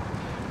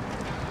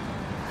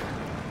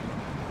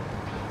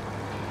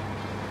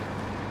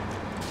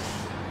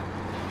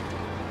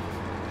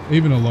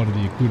 Even a lot of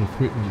the good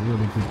equipment,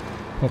 really good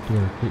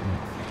popular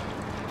equipment,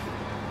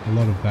 a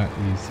lot of that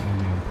is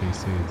only on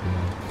PC as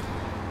well.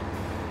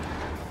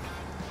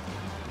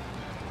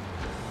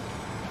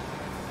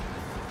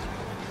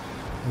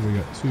 We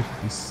got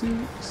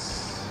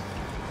 256.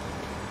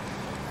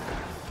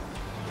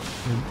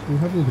 We'll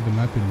have a look at the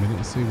map in a minute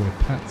and see where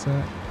Pat's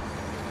at.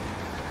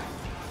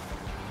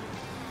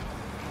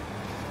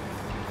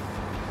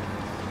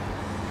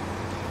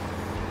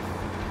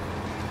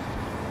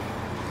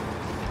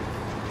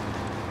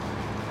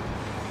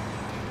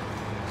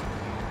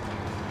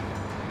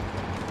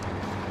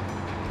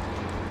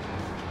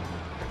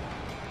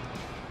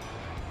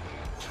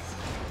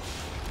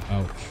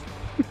 Ouch.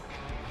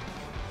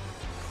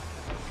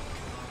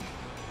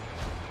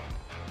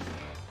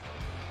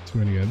 So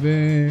we're gonna go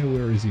there.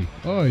 Where is he?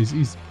 Oh,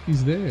 he's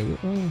there.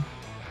 Oh,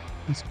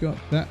 he's got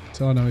that.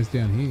 Oh no, he's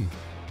down here.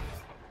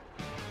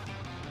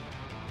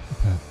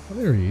 Oh,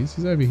 there he is.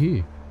 He's over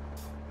here,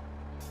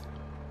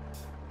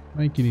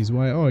 making his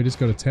way. Oh, he just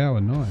got a tower.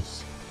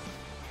 Nice.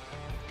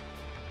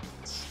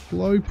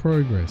 Slow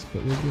progress,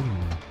 but we're getting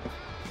there.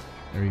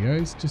 There he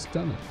goes. Just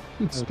done it.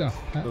 Good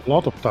stuff, Pat. A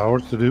lot of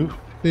towers to do.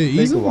 There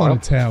is a lot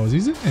of towers,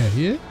 isn't there?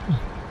 Yeah.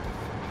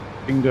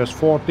 I think there's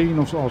 14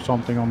 or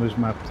something on this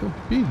map. It's a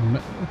big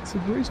map. It's a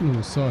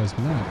reasonable sized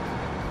map.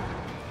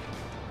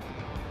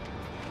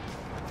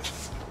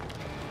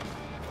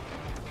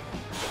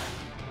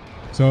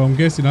 So I'm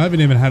guessing I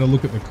haven't even had a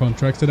look at the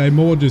contracts today.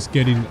 More just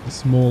getting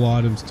small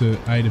items to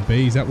A to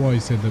B. Is that why you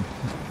said the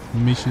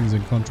missions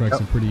and contracts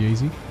are pretty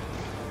easy?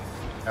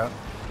 Yeah.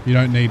 You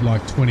don't need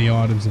like 20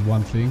 items of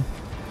one thing.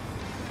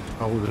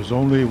 Oh, there's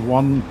only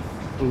one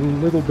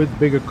little bit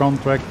bigger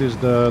contract. Is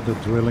the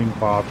drilling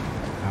part.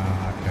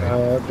 Ah,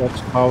 okay.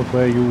 That's about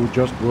where you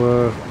just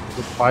were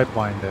the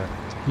pipeline there.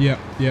 Yep.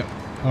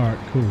 All right,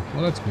 cool.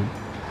 Well, that's good.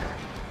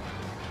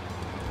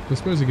 I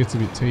suppose it gets a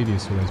bit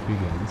tedious for those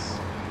big ones.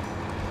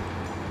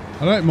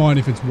 I don't mind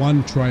if it's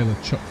one trailer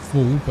chock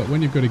full, but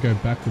when you've got to go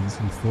backwards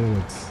and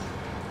forwards,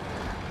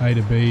 A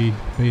to B,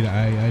 B to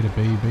A to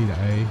B, B to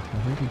A,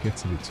 I think it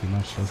gets a bit too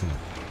much, doesn't it?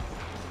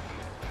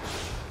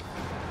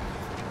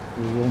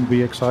 You won't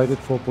be excited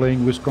for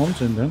playing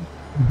Wisconsin then?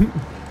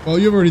 Well,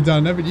 you've already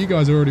done that, but you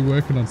guys are already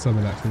working on some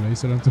of that for me,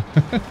 so don't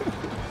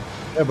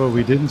Yeah, but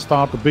we didn't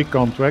start the big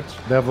contracts.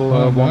 Devil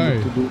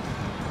wanted to do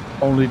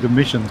only the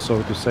missions,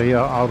 so to say,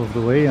 out of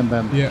the way, and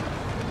then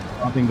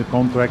starting the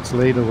contracts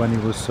later when he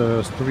was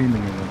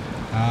streaming them.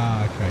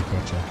 Ah, okay,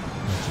 gotcha.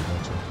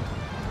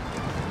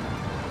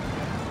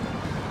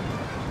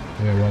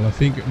 Yeah, well, I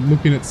think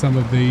looking at some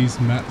of these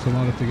maps, I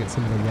might have to get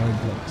some of the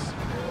roadblocks.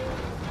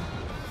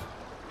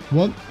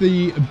 Want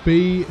the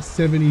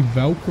B70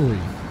 Valkyrie.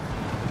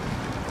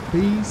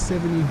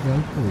 B70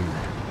 Valkyrie.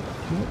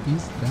 What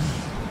is that?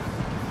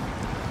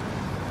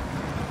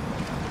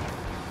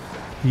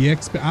 The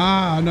XP.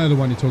 Ah, I know the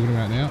one you're talking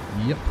about now.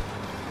 Yep.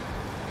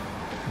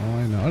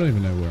 I know. I don't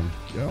even know where I'm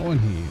going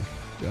here.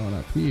 Going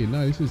up here.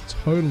 No, this is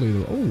totally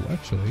the... Oh,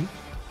 actually.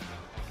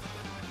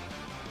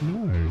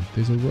 No,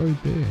 there's a road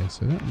there,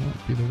 so that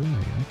might be the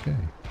way. Okay.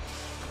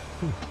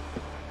 Cool.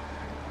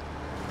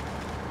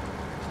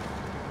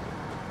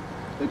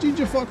 The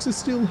Ginger Fox is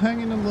still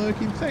hanging and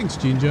lurking. Thanks,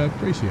 Ginger.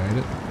 Appreciate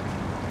it.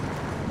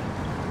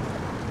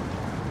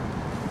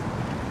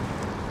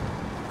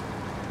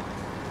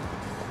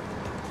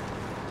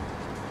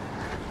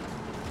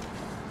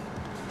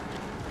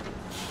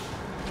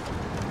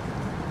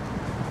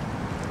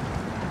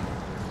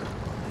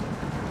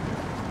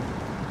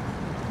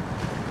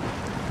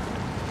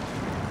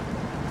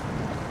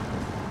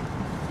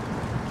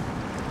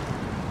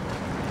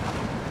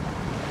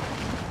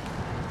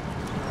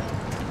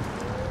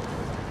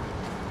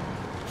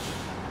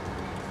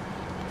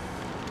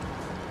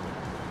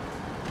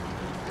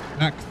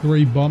 Mach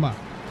 3 bomber.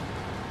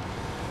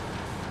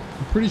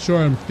 I'm pretty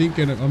sure I'm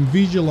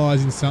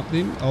visualizing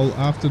something.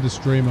 After the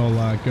stream,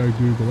 I'll go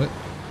Google it.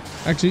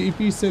 Actually, if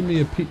you send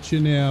me a picture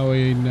now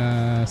in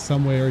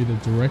somewhere, either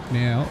direct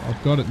now,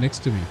 I've got it next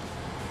to me.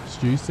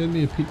 Stu, send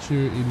me a picture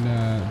in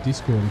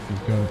Discord if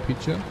you've got a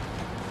picture,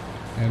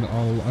 and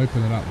I'll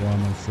open it up while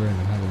I'm on stream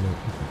and have a look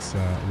if it's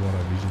what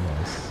I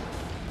visualize.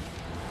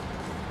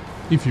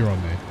 If you're on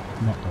there,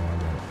 not don't worry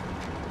about it.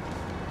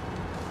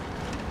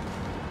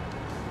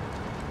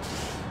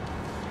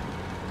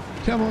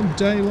 Come on,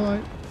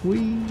 daylight.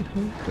 We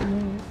hope the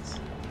lights.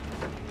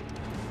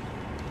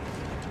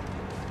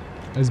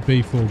 As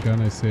B4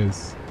 Gunner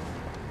says,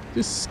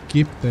 just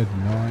skip the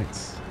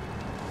nights.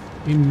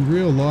 In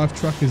real life,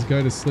 truckers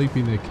go to sleep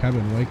in their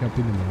cabin, wake up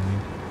in the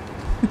morning.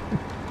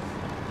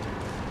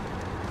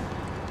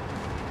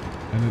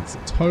 And it's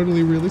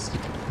totally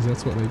realistic, because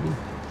that's what they do.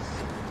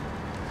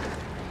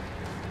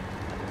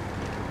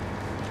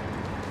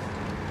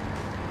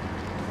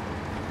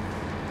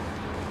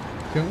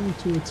 Going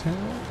to a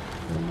tower?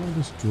 Or am I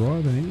just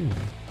driving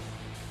anyway?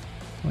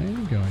 I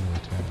am going to a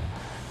tower.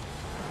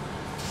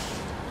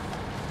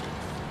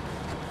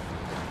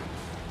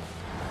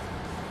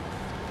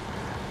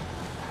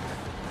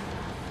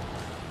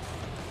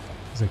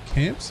 There's a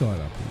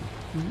campsite up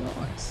here.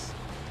 Nice.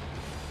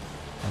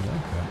 I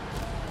like that.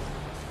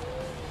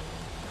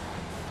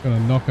 Gonna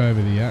knock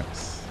over the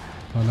axe.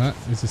 Oh no,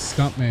 there's a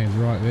stuntman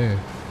right there.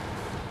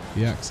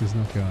 The axe is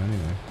not going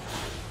anywhere.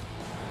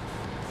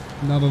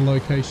 Another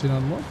location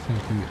unlocked.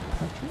 Thank you,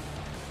 Patrick.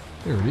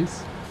 There it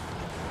is.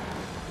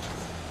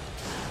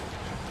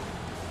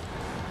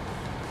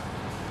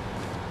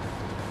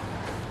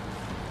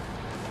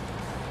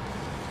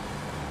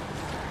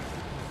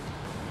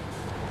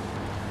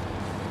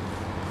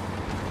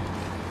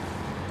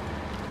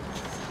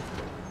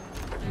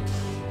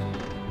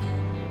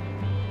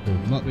 Well,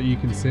 not that you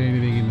can see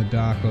anything in the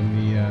dark on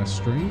the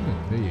stream,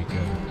 but there you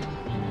go.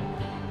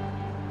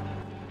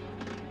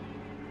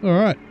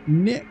 Alright,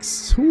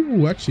 next.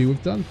 Ooh, actually,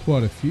 we've done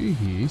quite a few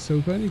here, so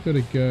we've only got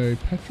to go.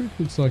 Patrick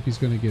looks like he's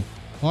going to get...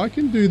 I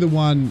can do the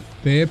one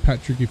there,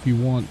 Patrick, if you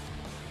want.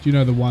 Do you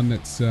know the one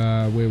that's...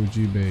 where would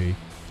you be?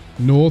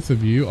 North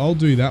of you. I'll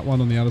do that one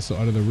on the other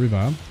side of the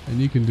river, and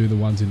you can do the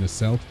ones in the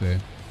south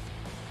there.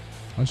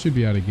 I should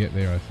be able to get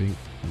there, I think.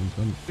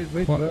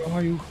 Wait, where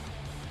are you?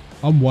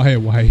 I'm way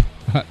away,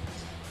 but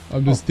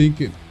I'm just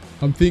thinking...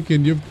 I'm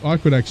thinking I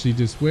could actually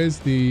just... Where's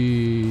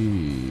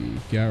the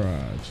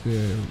garage?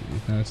 There.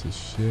 No, it's a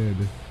shed.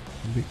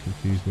 I'm a bit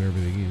confused where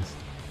everything is.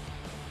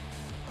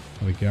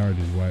 Oh, the garage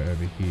is way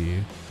over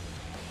here.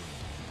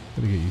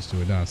 Gotta get used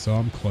to it now. So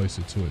I'm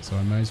closer to it. So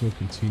I may as well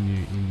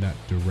continue in that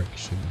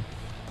direction.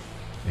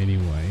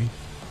 Anyway.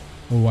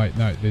 Oh, wait.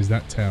 No, there's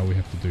that tower we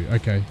have to do.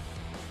 Okay.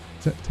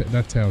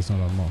 That tower's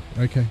not unlocked.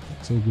 Okay.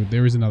 It's all good.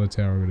 There is another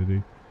tower we're going to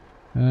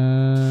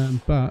do.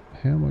 But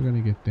how am I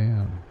going to get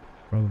down?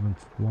 Rather than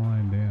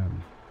flying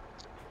down.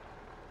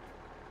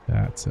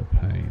 That's a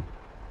pain.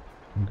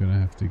 I'm going to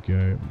have to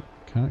go...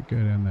 Can't go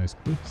down those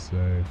cliffs, so...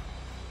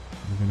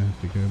 I'm going to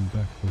have to go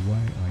back the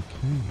way I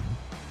came.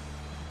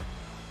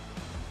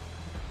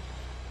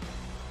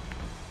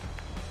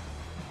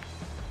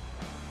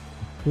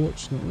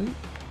 Unfortunately...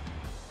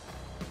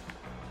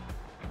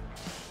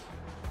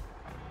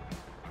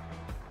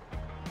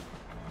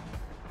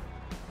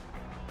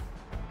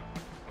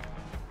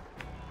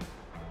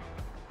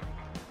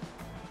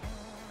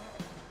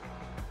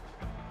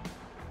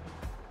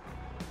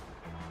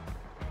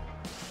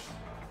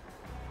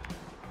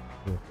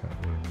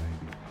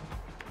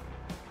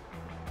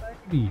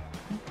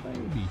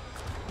 Maybe.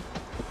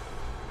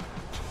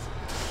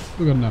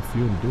 We've got enough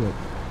fuel to do it.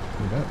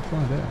 We'll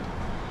find out.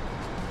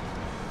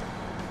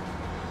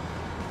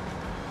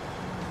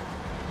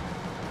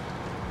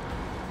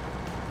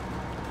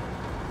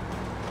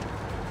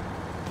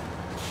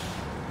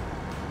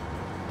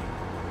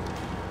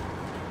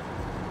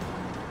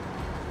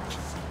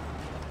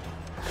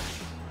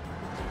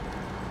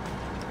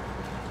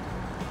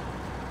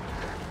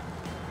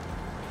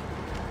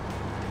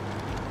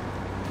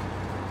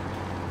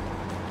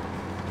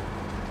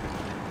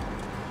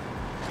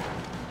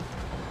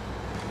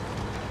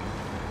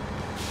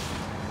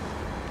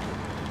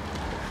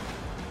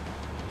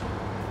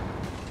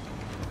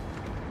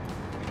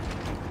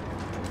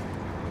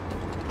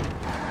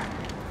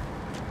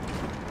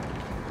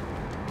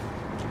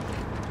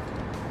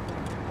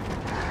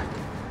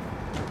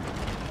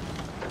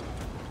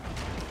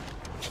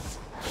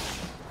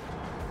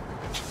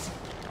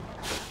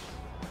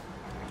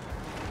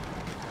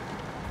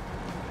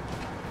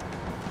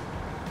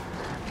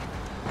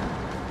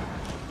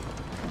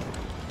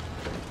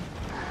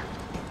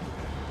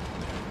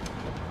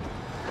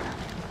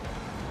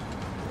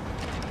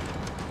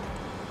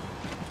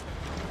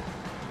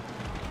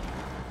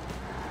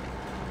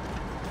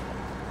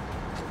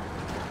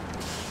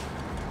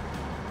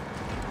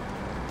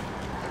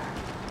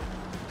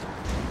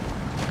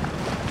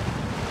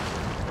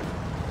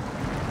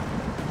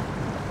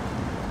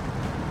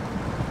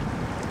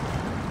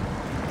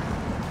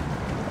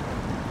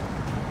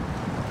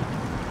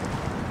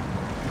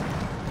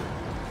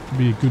 It'll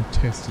be a good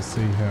test to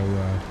see how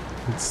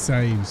it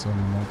saves on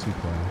the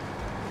multiplayer.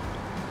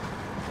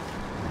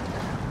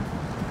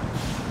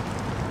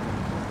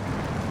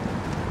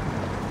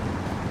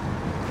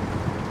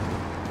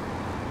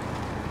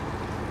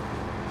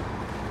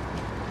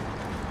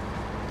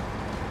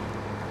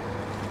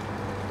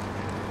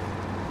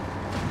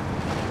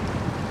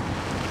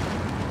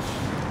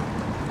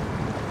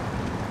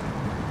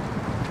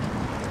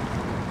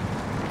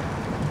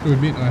 To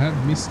admit, I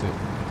have missed it.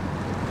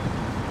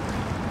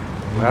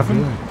 You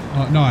haven't?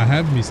 Oh, no, I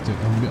have missed it.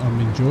 I'm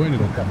enjoying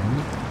it at the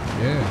moment.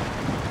 Yeah.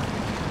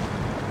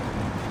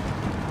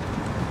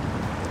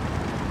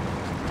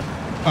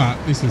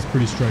 This is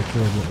pretty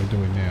straightforward what we're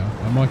doing now.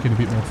 I might get a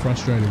bit more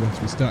frustrated once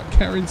we start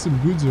carrying some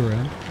goods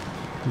around.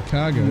 The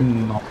cargo.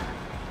 No.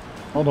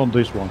 Not on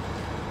this one.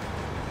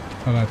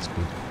 Oh, that's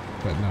good.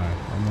 But no,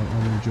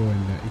 I'm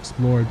enjoying the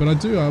exploring. But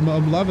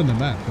I'm loving the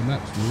map. The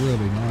map's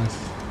really nice.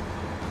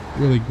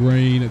 Really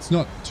green. It's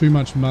not too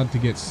much mud to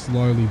get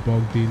slowly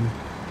bogged in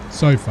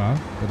so far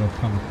that I've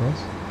come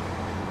across.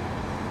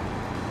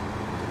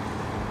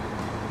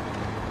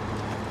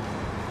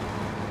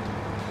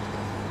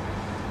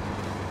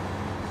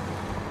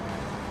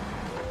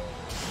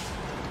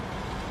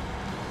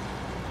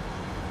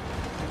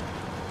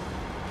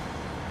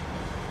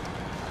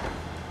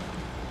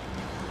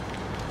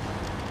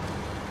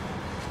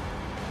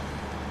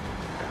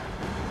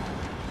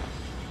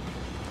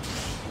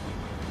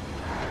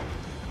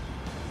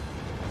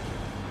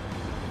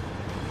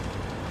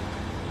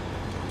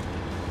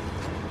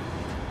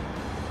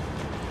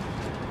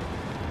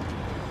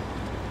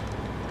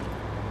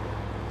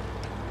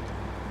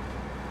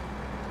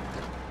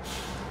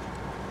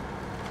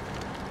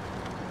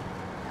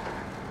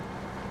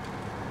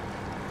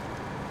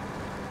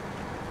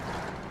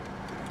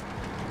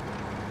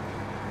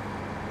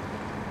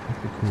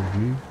 That's a cool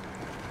view.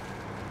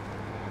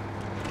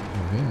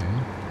 Oh, there.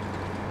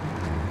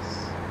 Nice.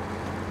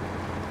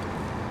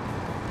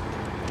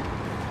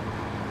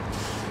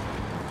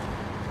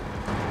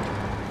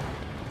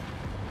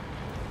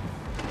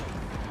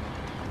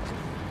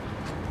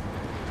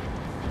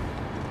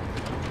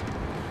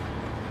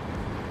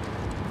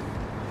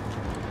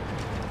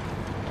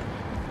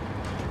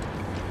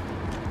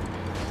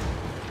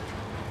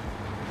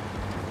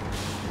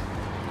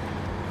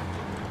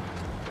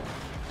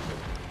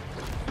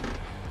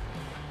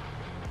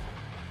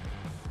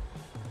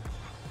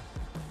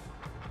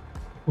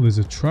 Well, there's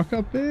a truck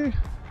up there?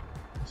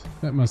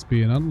 That must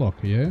be an unlock,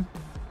 yeah?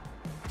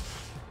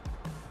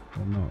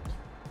 Or not?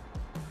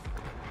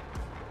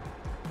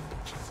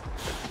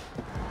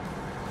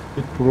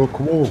 It broke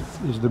wall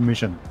is the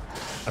mission.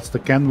 That's the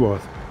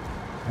Kenworth.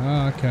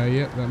 Ah, okay,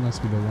 yep, that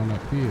must be the one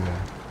up here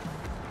then.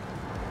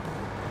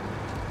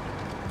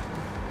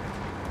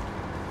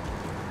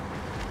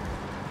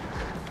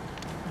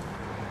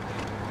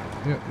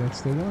 Yep,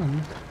 that's the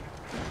one.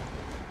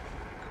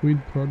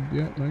 Quid prod,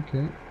 yep,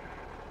 okay.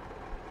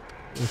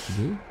 What to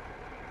do?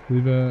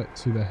 Deliver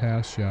to the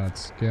house yard,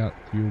 scout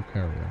fuel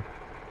carrier.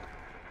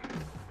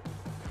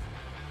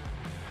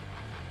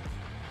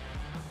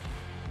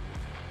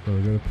 So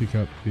we've got to pick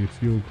up the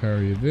fuel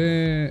carrier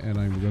there, and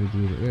we've got to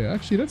deliver it there.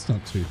 Actually, that's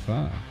not too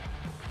far.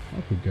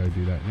 I could go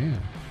do that now.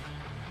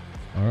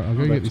 Alright, I'll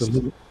go get this.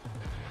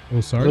 Oh,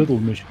 sorry? Little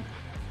mission.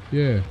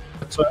 Yeah.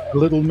 It's a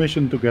little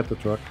mission to get the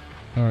truck.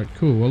 Alright,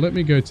 cool. Well, let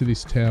me go to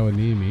this tower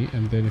near me,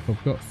 and then if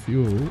I've got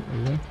fuel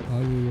left, I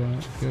will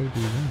go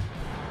do that.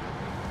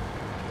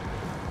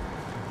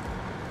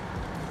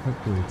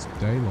 Hopefully it's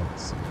daylight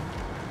soon.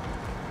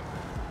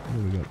 What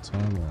have we got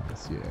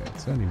time-wise? Yeah,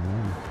 it's only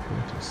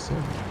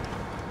 1:47.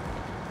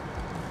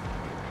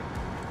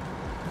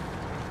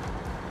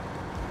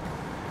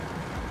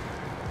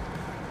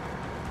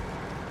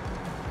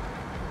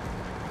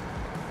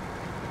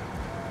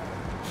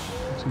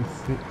 Too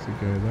thick to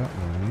go that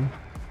way.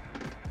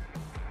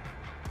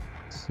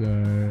 So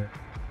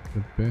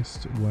the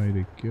best way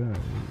to go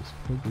is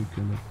probably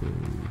gonna be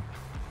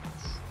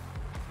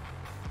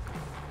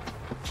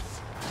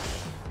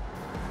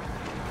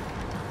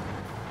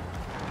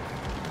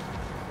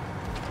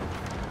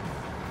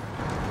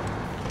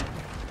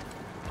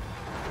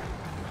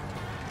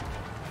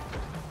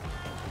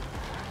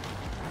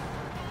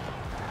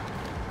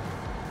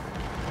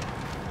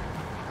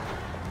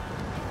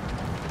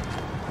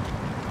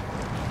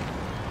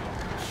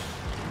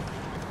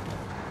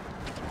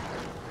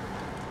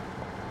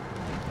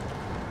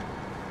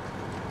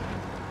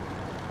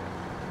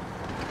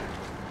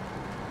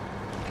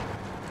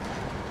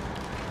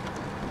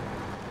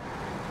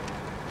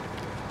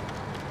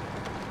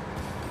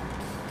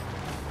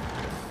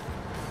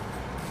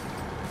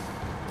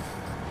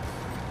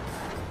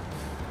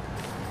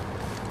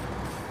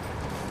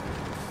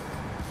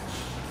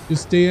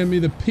just DM me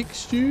the pic,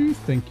 Stu.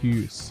 Thank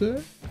you,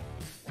 sir.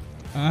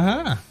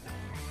 Aha.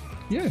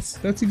 Yes,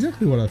 that's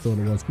exactly what I thought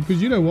it was.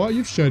 Because you know what?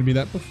 You've showed me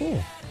that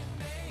before.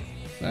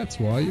 That's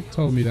why. You've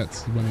told me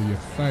that's one of your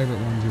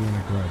favourite ones you want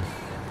to grow.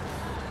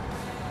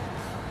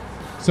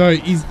 So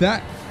is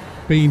that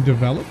being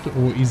developed,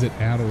 or is it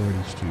out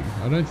already, Stu?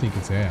 I don't think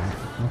it's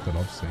out. Not that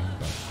I've seen,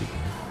 but it could be.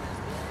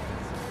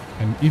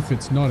 And if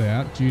it's not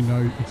out, do you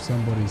know if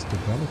somebody's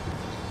developing it?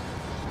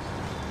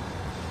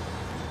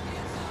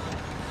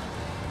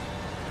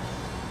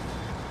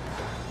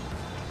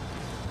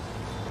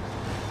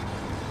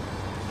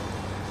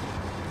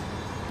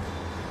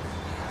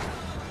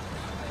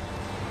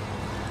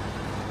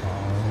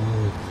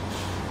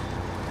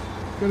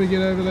 Gotta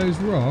get over those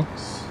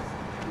rocks.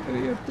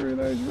 Gotta get through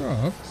those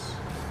rocks.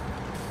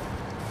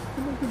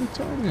 I'm not gonna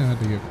tell me how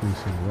to get through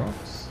some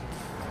rocks.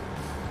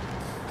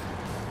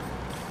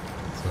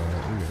 It's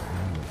alright, we got it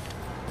handled.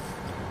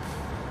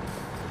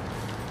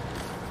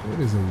 What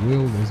is a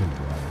will, there's a way.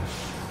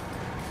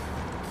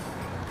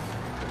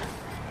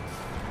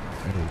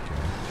 There we go.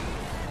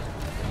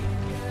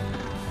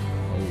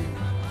 Oh.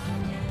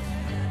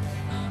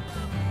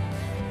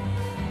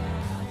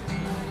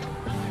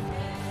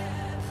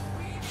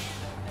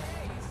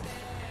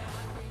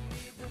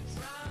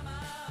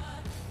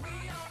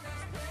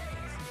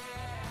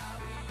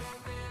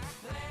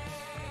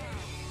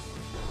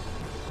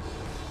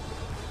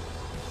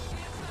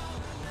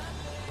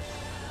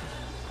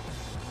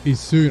 Is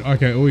soon.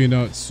 Okay, oh, you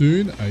know it's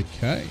soon.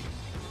 Okay.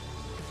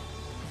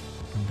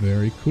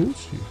 Very cool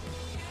shit.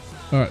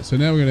 Alright, so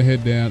now we're going to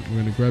head down. We're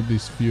going to grab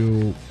this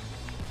fuel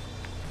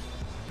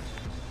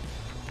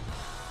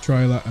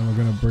trailer and we're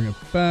going to bring it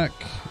back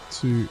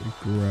to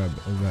grab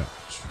that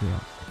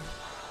truck.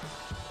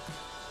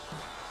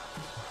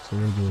 So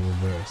we're going to do a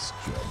reverse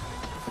job.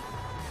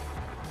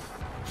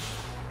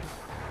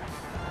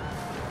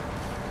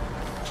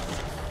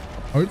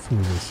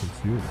 Hopefully there's some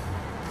fuel.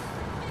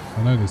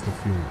 I know there's the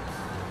fuel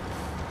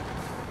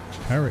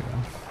carrier. I'll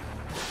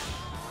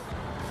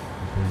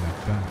bring that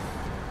back.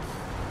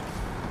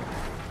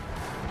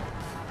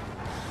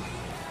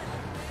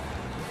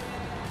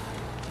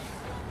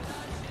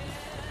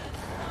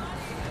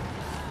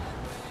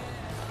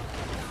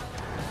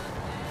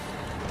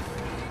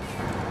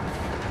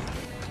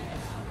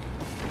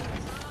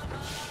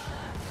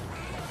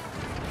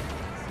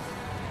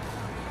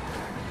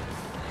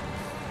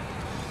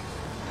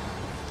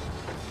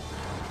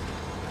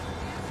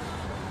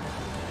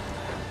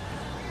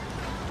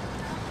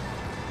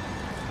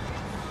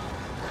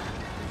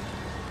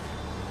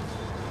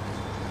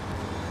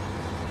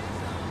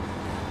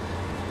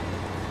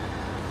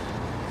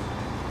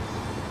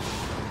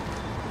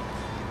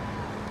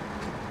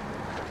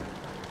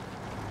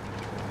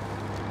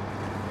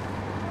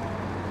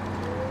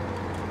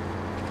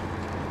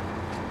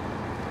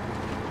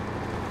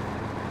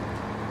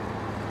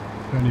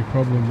 The only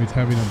problem with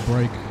having a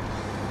break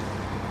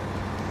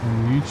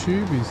on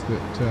YouTube is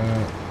that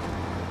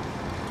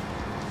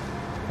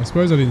I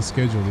suppose I didn't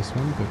schedule this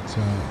one, but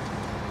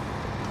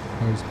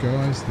those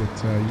guys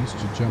that used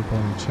to jump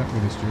on and chat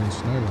with us during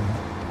SnowRunner.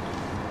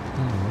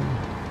 Oh, wow.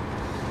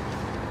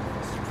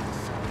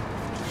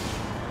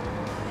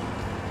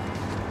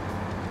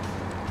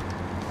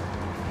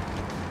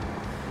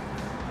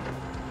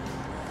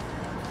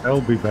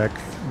 They'll be back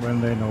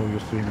when they know you're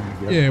streaming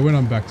again. Yeah, when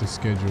I'm back to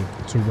schedule,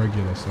 to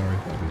regular, sorry.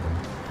 That'll be done.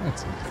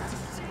 That's it.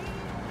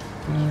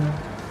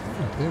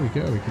 Right, there we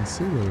go. We can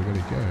see where we're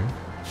going to go.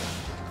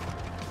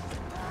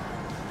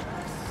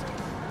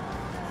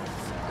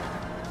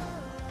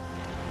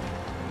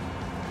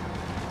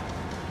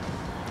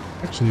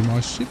 Actually,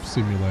 my ship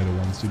simulator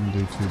ones didn't do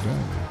too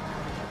badly.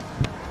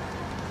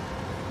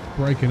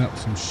 Breaking up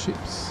some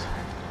ships.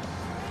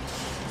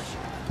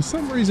 For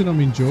some reason, I'm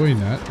enjoying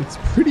that. It's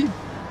pretty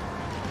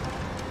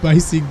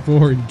basic,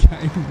 boring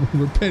game,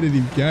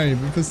 repetitive game,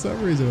 but for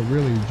some reason I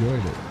really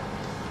enjoyed it.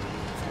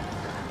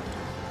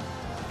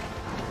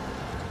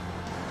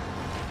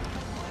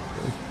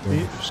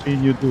 I've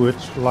seen you do it,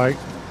 like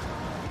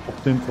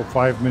popped in for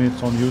 5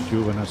 minutes on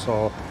YouTube and I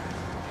saw,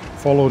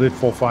 followed it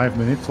for 5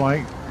 minutes,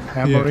 like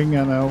hammering,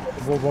 yeah. And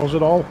what was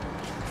it all?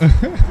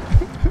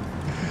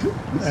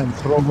 And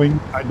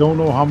throwing, I don't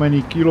know how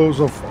many kilos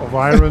of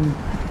iron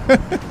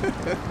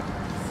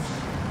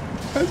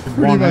with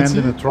one hand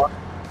in a truck.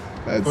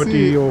 That's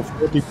 30 or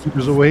 40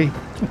 meters away.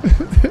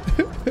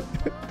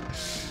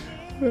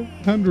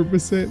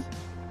 100%.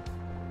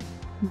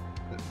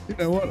 You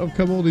know what? I've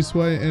come all this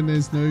way and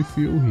there's no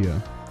fuel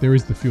here. There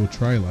is the fuel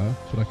trailer,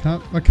 but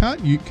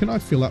can I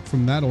fill up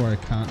from that, or I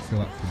can't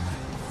fill up from that?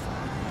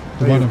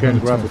 The one you can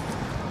grab it.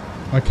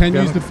 I can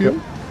use the fuel?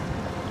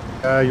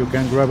 You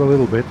can grab a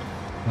little bit.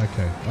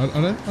 Okay. I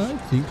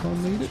don't think I'll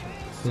need it,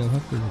 but I'll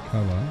have to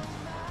recover.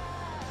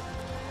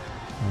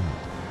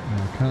 Alright. No,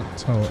 I can't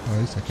tow it. Oh,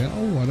 yes, I can.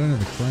 Oh, I don't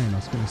have a crane. I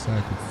was going to say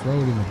I could throw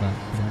it in the back,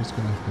 but I'm just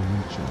going to have to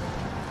winch it.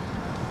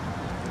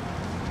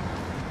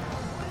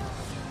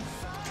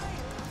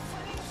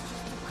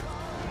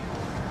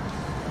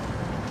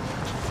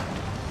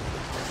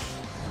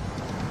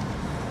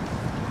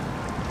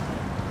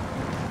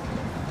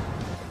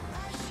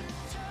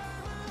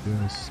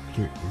 Just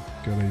quick, we've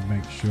got to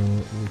make sure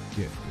we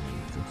get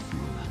the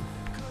fuel.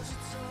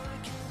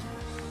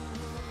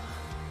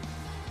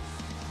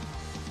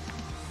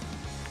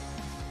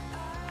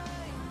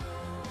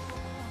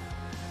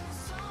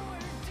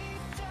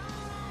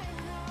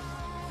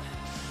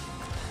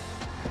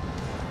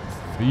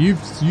 But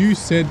you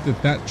said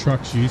that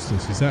truck's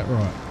useless. Is that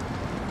right?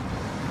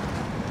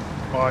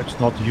 Oh, it's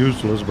not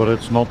useless, but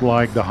it's not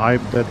like the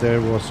hype that there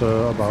was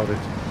about it.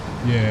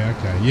 Yeah,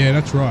 okay. Yeah,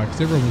 that's right.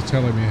 Because everyone was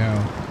telling me how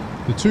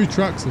the 2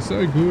 trucks are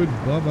so good,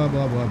 blah, blah,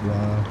 blah, blah,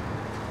 blah.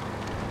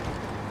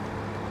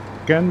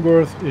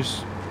 Kenworth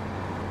is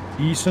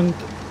decent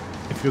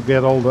if you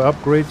get all the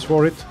upgrades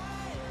for it.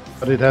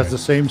 But it has the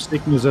same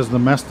stickness as the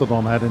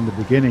Mastodon had in the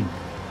beginning.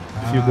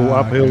 If you go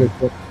uphill, okay. it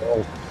goes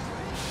all.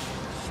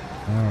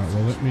 Alright,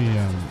 well let me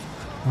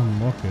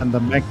unlock it. And the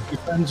mech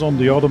defense on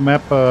the other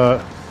map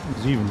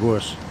is even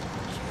worse.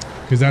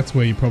 Because that's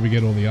where you probably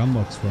get all the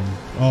unlocks from.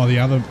 Oh, the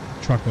other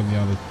truck on the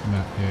other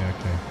map. Yeah,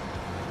 okay.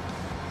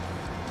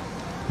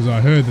 Because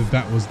I heard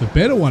that was the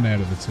better one out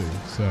of the 2.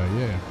 So,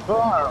 yeah.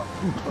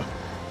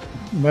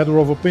 Matter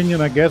of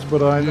opinion, I guess,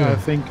 but I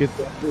think it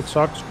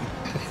sucks.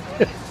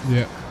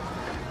 Yeah.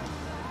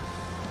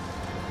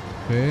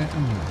 Fair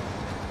enough.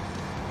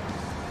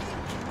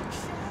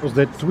 Because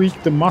they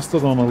tweaked the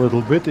Mastodon a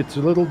little bit. It's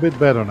a little bit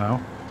better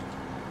now.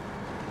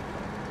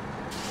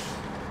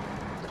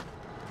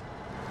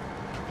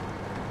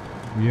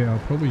 Yeah, I'll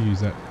probably use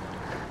that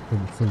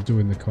for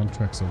doing the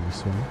contracts on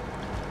this one.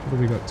 What have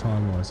we got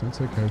time-wise?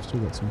 That's okay, we've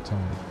still got some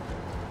time.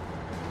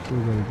 Still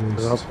got a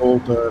boost. I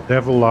told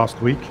Devil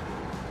last week.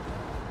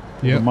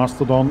 Yeah. The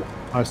Mastodon,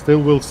 I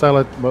still will sell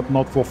it, but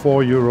not for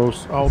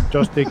 €4. I'll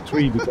just take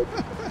 3 because...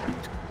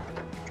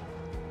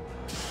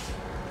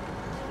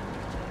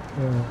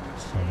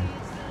 It's funny.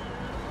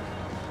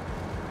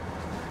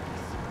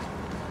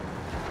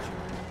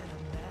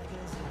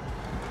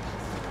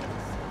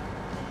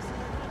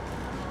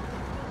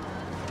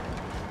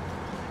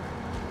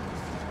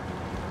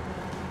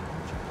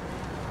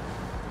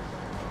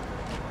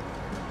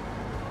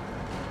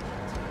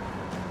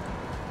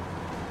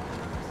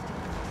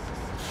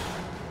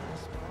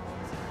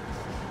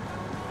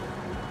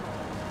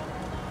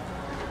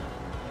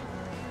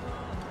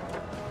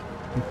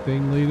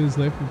 Thing leaders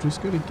left. We've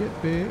just got to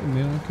get there and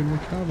then I can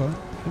recover.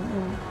 Come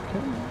on,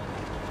 come on.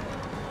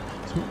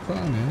 It's not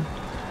far now.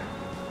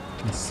 I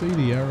can see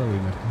the arrow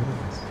in the head of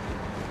us.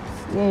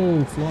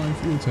 Whoa, flying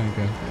fuel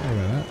tanker. How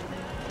about that?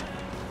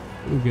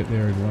 We'll get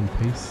there in one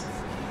piece.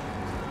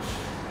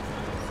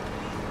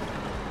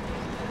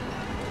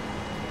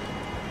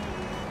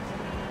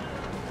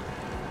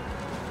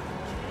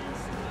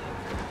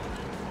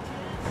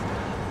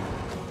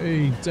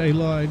 Hey,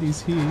 daylight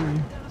is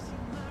here.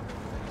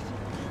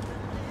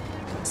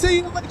 See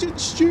you later,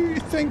 Stu.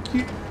 Thank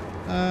you.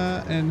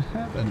 And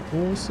have an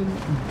awesome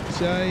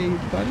day,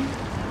 buddy.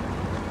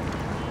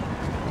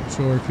 Not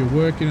sure if you're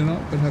working or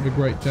not, but have a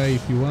great day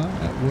if you are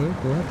at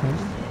work or at home.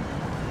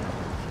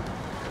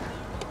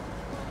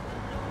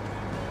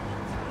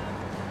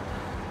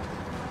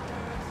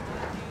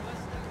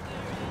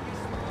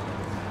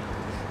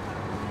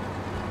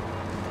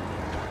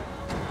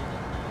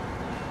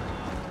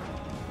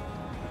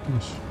 My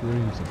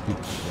screen's a bit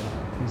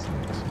dark, isn't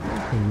it? So I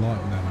can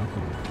lighten that up a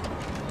bit.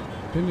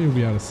 Then you'll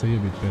be able to see a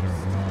bit better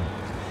at night.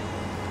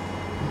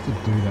 I have to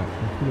do that.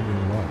 I'll put a bit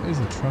of light. There's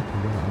a truck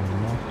I'm going to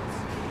unlock.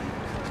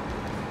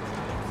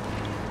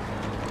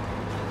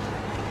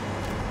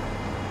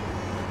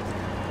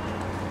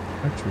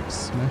 Patrick's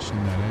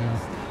smashing that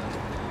out.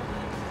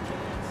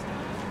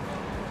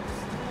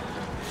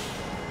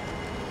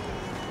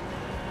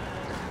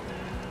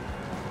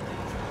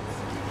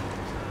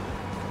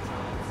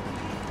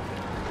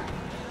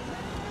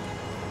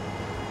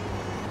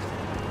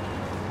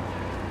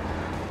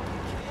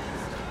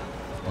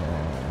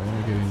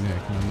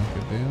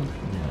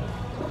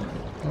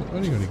 I've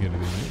only got to get it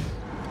in there.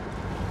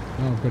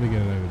 No, I've got to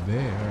get it over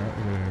there. Alright,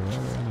 we're going to go right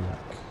around the back.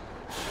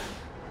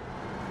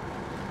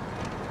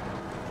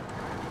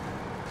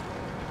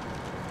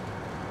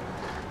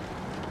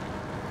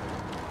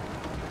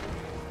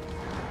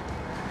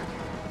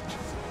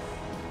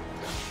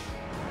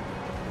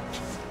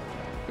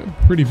 Got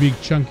pretty big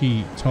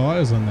chunky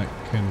tyres on that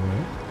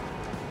Kenworth.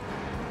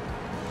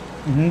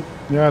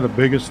 Yeah, the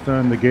biggest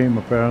in the game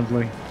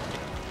apparently.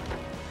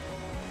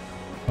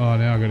 Oh,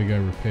 now I've got to go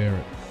repair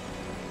it.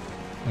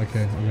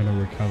 Okay, I'm going to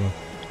recover.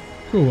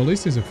 Cool, well, at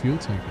least there's a fuel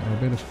tank. I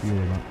better fuel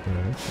him up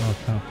first. Oh, I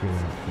can't fuel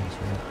him up first,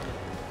 right?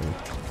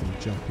 I can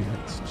jump in.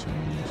 Let's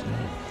change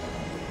that.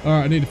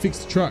 Alright, I need to fix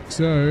the truck,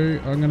 so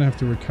I'm going to have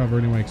to recover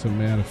anyway because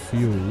I'm out of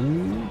fuel.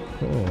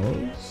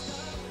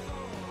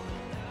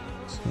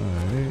 So,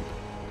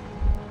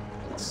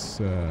 let's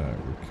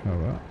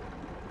recover.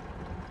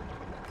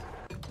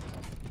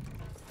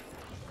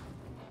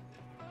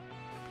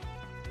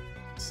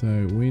 So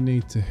we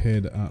need to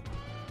head up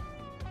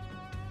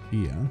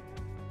here.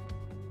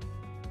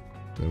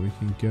 So we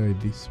can go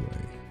this way.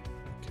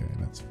 Okay,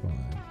 that's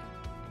fine.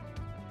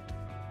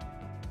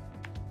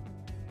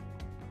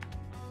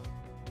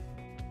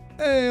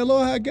 Hey,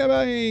 aloha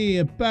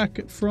gabai!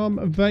 Back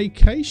from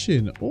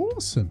vacation.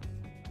 Awesome.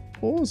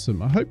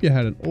 Awesome. I hope you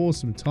had an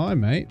awesome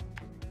time, mate.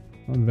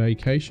 On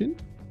vacation.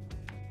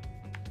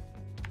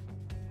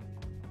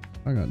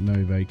 I got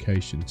no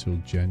vacation till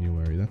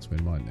January. That's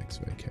when my next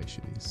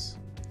vacation is.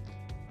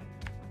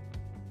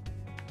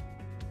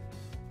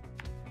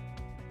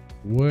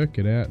 work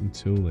it out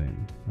until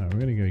then. Alright, we're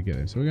going to go get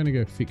them. So we're going to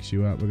go fix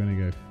you up. We're going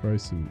to go throw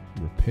some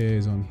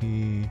repairs on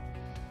here.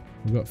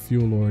 We've got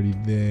fuel already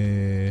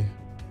there.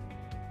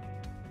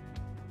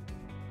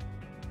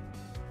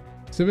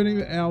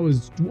 17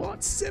 hours.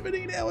 What?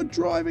 17-hour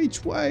drive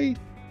each way?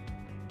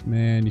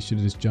 Man, you should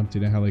have just jumped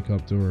in a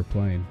helicopter or a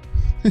plane.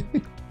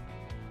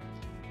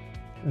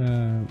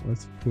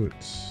 Let's put...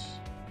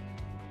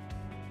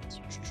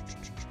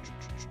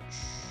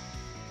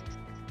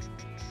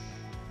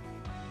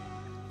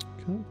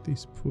 Can't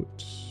this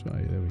put... Oh,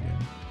 yeah, there we go.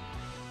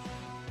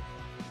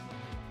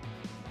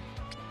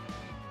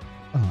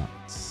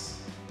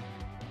 Arts.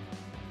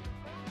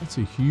 That's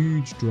a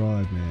huge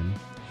drive, man.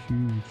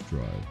 Huge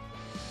drive.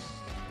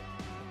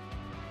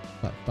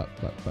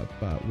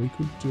 But we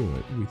could do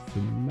it with the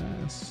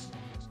Mastodon.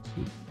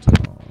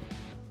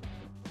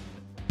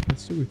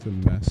 Let's do it with the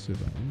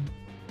Mastodon.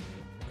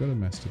 I've got a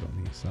Mastodon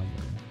here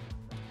somewhere.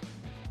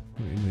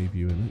 Let me leave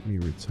you and let me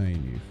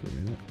retain you for a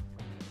minute.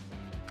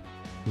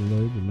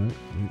 Load the note.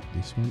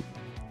 This one.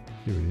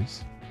 Here it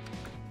is.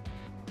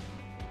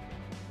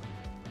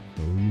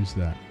 So we'll use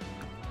that.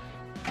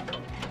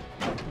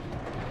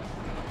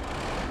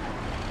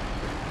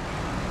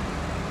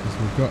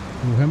 We've got,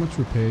 well, how much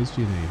repairs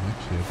do you need?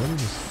 Actually, I've got to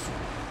just,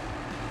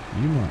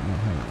 you might not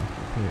have enough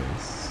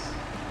repairs.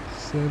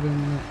 7,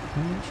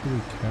 how much are we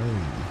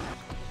carrying?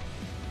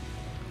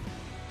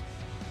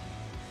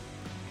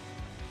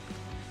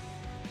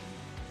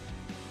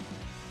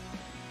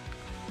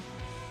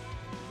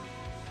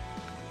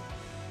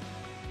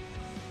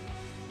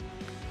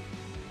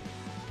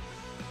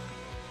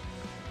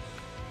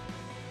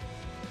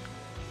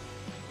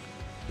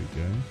 There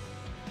we go.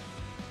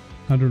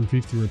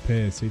 150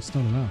 repairs, see, it's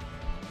not enough.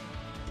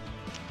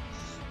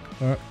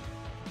 Alright.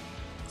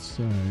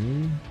 So. There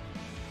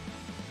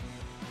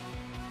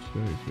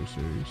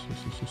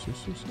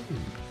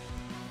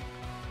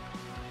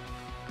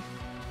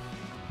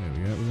we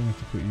go, we're gonna have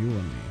to put you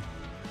on there.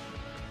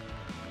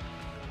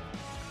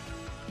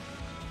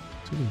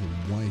 Sort of a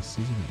waste,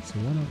 isn't it? So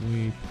why don't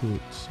we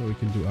put, so we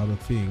can do other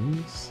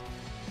things,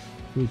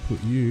 we'll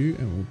put you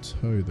and we'll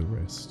tow the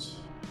rest.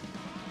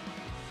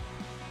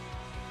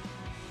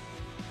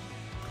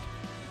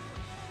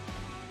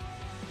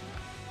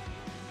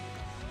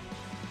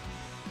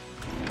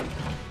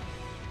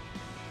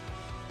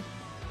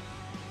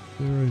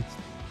 There are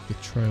the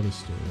trailer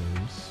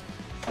stores.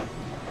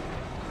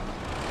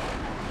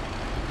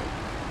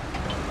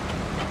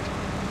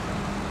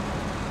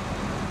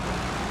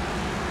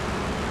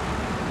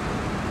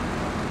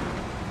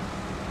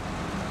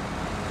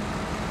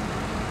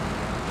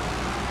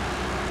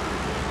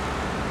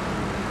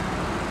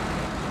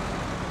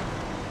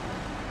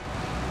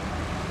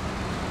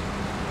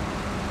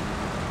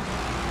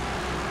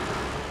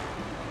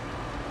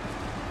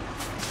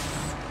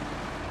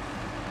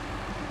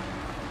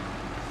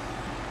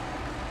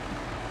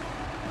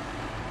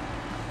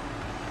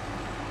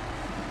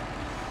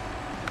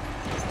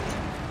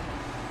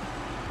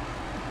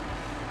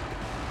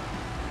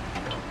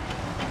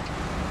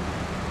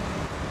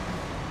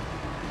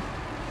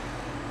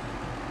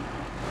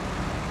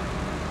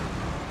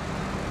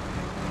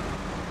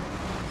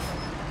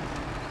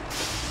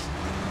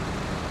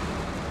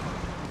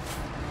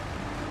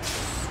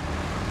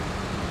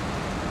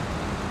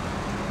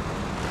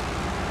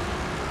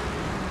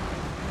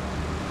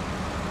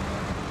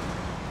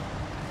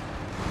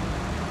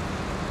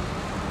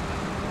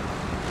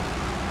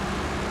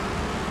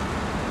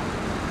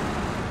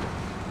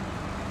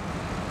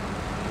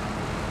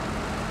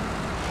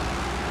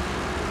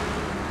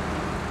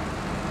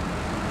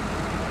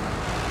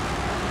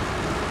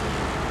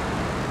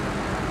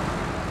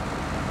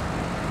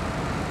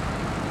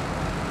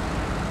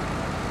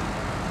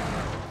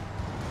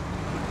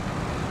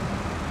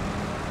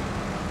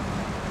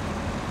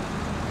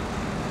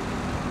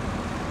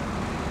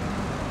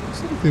 I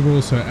think they've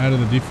also added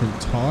a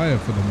different tyre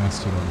for the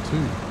Mastodon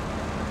too.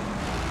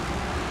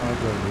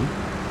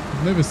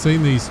 I've never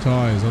seen these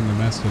tyres on the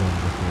Mastodon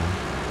before.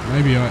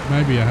 Maybe I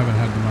haven't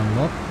had them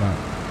unlocked, but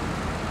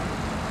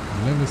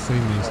I've never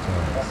seen these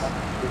tyres.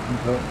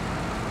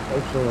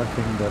 Also, I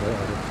think that are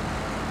added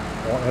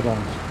or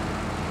add-ons.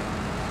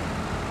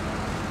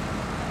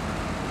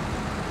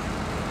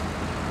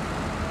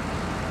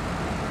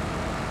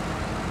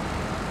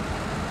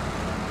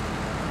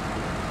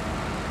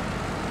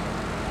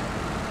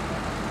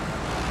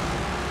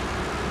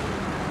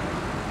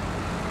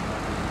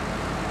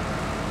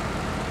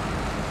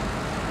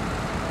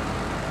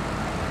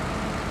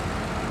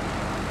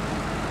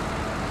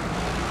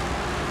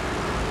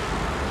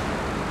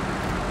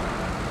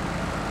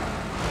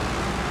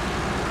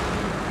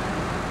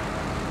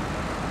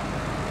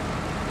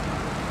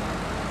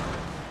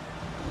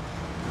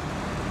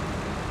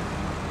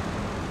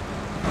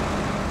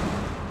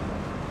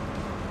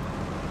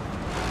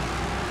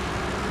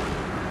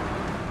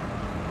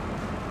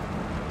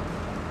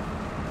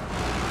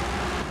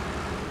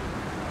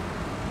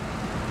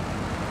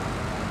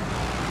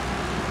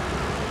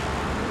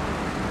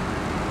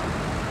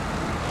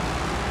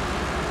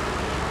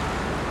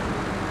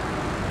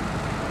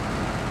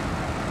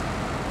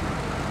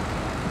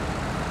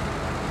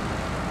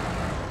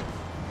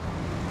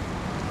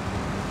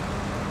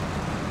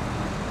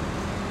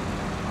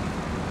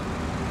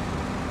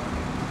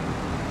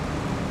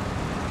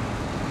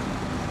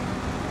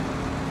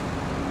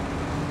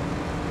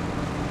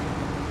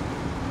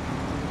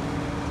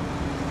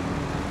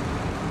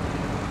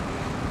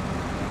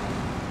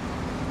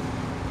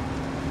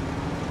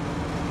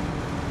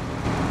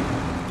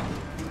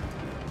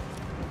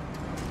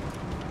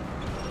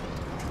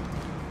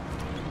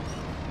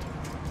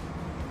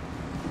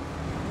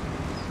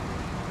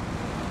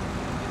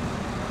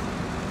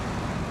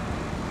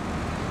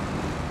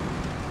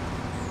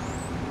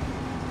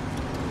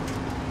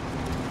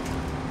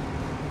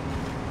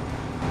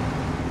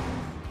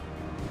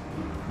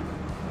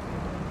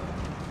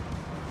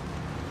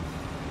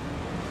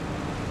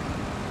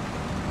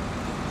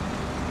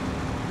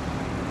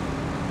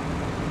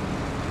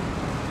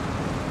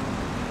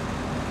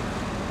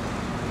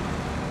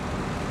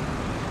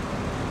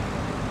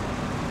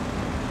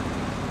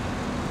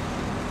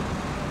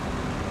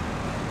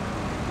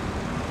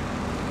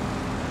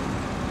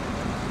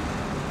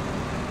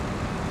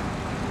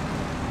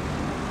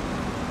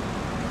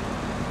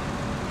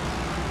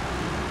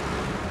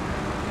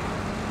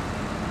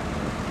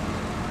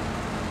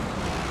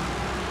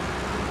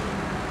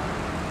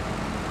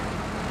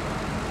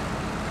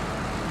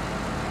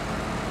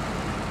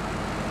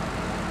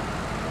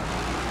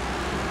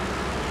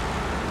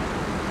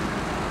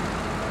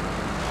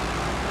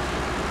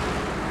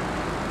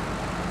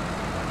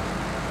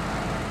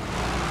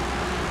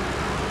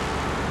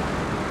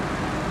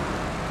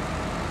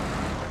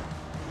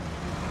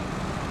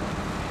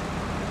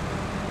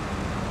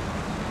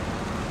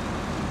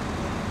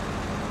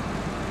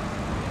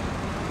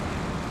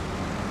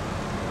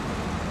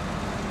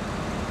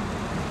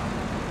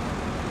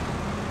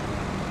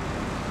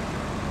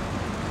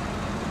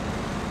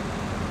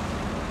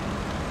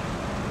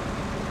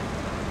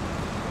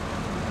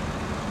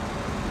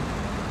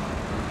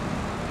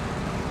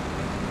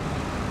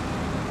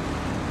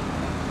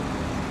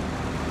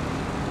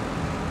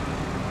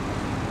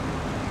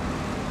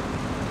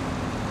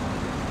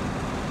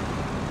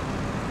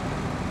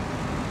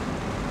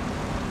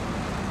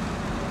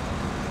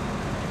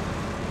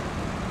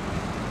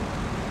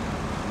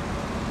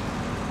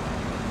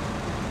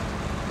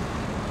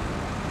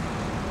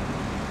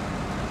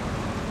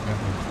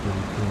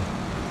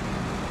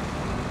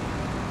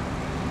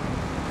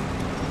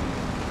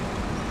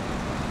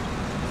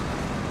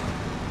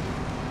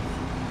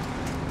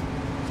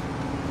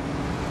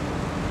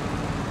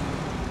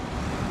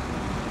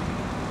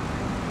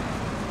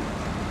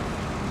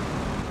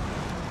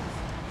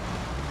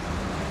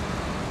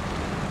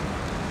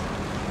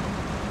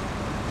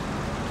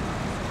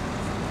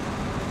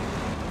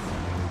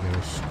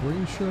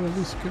 screenshot of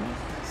this,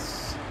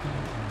 guys.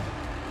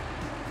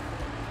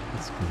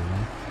 That's good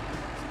enough.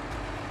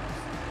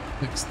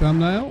 Next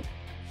thumbnail.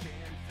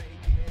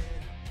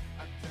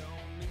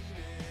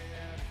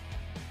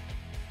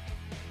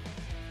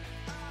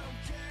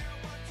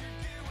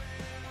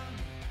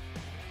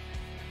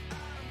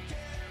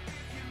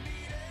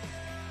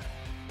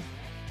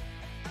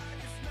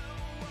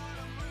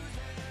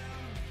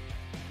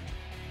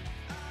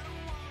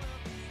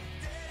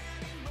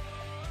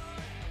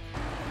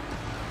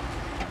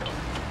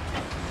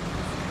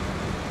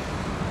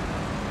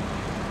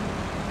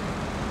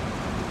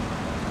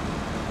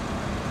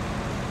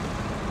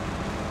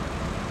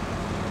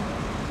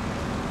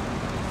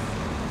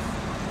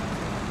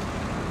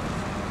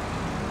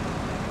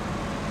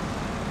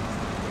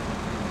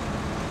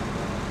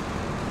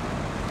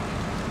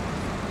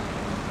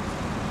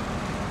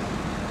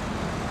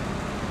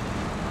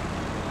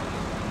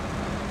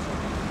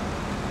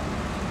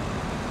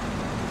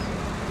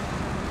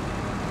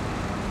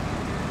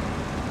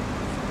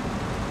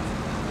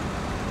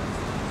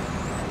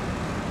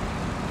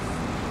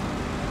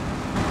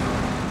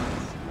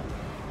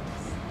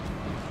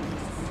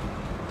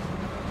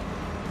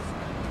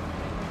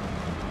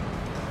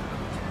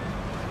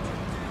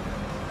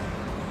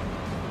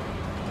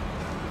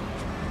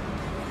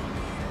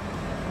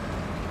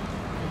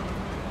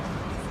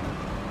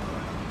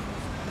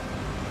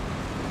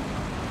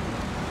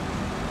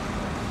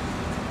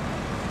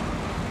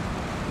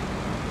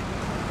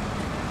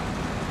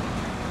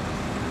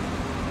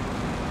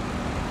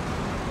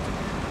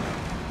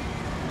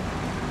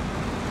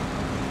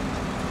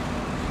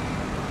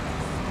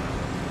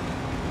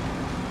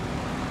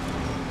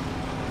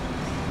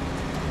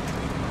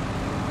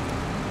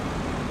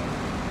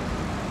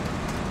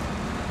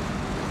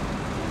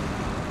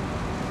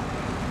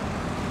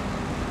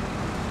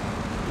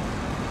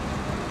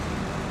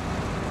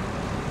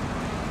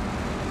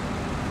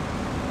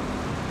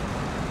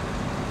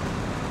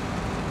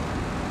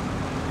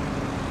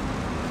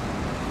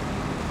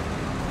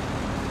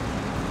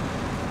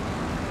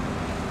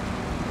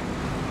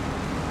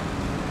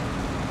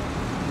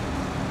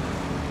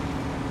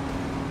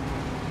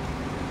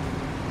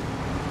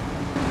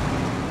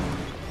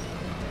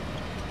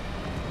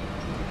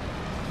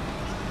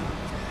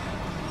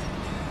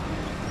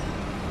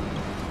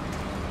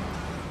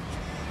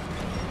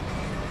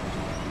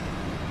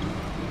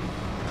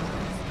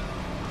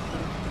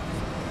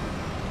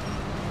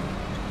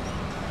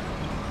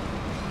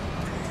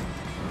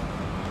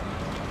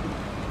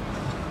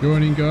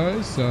 Joining,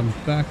 guys. I'm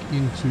back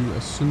into a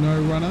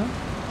SnowRunner.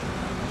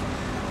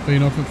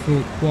 Been off it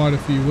for quite a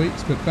few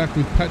weeks, but back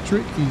with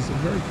Patrick. He's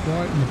very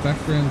quiet in the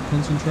background,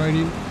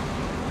 concentrating.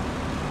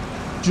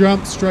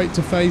 Jumped straight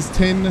to phase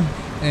 10,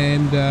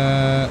 and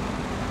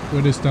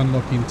we're just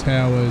unlocking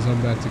towers.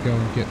 I'm about to go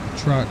and get the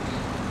truck,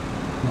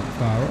 not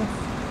far off,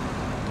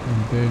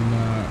 and then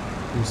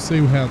we'll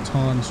see how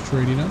time's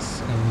treating us,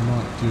 and we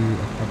might do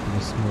a couple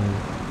of small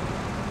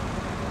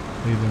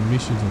either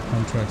missions or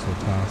contracts or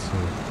tasks,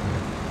 or yeah.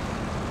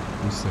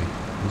 We'll see.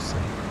 We'll see.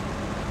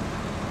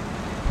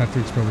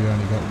 Patrick's probably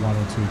only got 1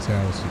 or 2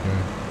 towers to go.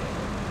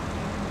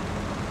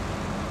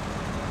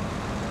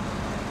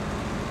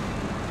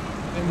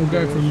 And we'll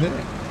go from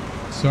there.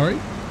 Sorry?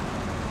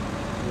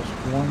 There's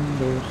one,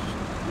 there's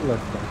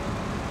left back.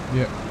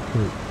 Yeah,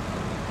 cool.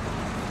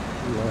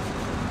 Left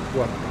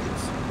one.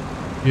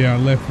 Yeah, I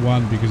left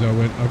one because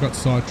I got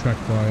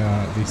sidetracked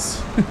by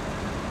this. To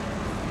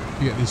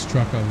get this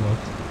truck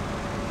unlocked.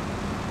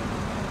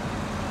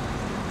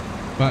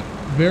 But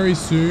very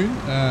soon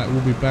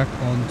we'll be back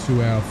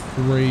onto our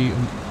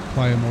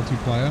 3-player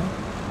multiplayer.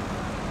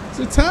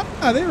 So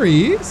there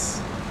he is.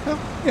 How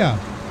are ya?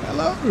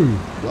 Hello.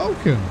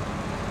 Welcome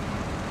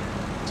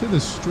to the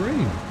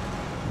stream.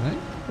 Mate,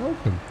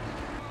 welcome.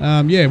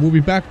 Yeah, we'll be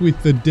back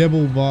with the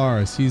devil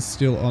virus. He's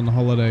still on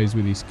holidays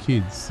with his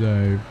kids,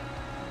 so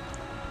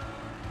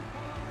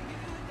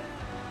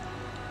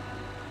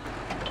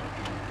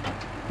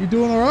you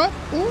doing alright?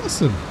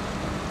 Awesome.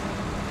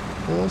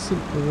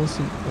 Awesome.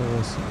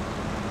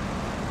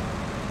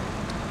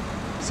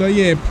 So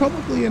yeah,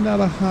 probably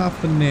another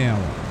half an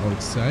hour, I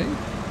would say.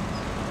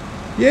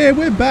 Yeah,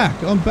 we're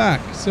back. I'm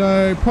back.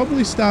 So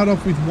probably start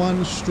off with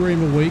 1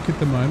 stream a week at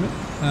the moment.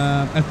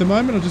 At the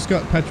moment, I've just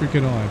got Patrick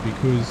and I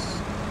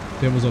because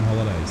Devil's on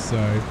holidays.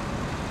 So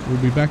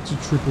we'll be back to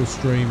triple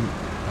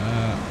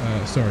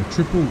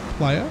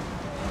player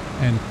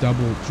and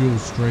double dual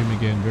stream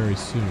again very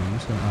soon. I'm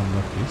just going to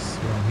unlock this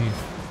right here.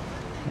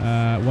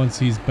 Once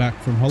he's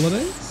back from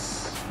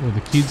holidays, or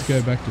the kids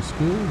go back to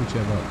school,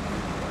 whichever.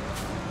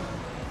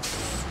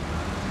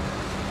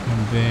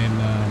 And then,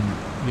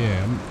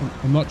 yeah,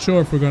 I'm not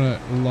sure if we're going to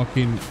lock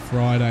in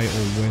Friday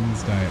or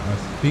Wednesday. I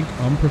think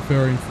I'm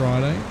preferring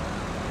Friday,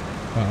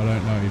 but I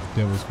don't know if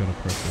Devil's got a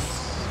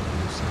preference.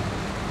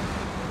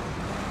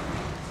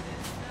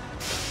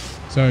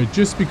 So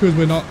just because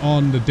we're not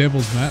on the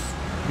Devil's map,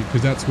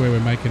 because that's where we're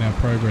making our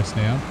progress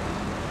now,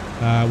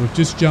 we've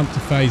just jumped to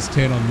phase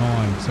 10 on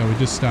mine, so we're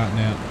just starting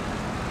out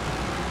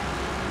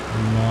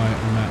on my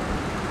map.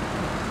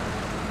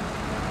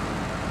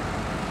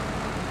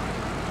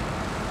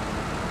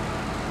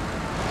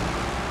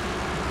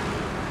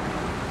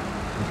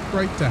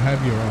 great to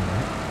have you on,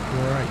 mate.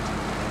 Great.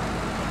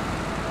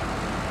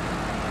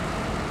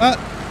 But,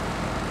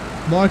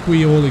 like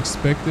we all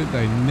expected,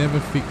 they never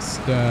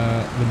fixed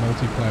the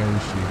multiplayer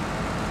issue.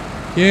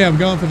 Yeah, I'm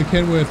going for the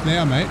Kenworth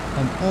now, mate.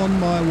 I'm on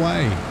my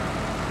way.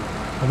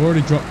 I've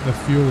already dropped the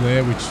fuel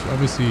there, which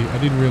obviously I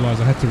didn't realise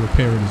I had to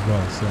repair it as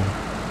well. So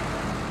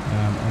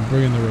I'm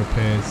bringing the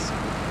repairs,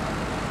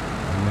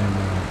 and then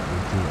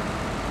we'll do it.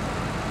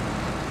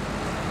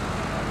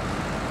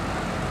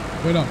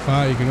 We're not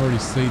far. You can already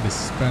see the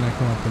spanner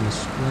come up on the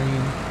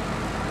screen,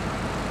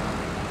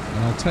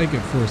 and I'll take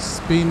it for a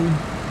spin.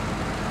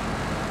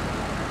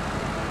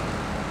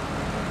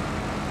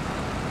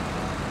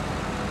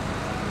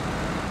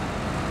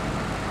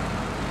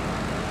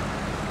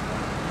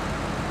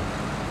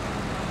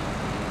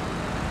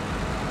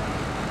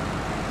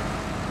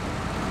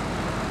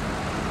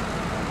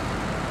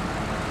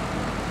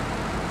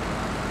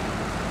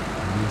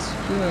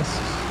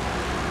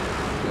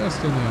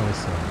 Just on the other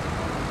side.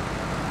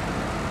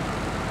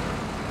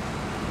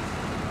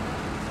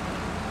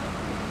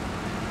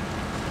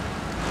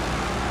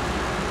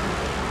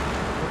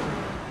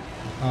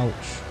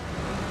 Ouch.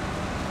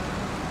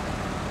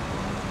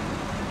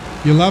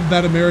 You love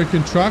that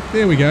American truck?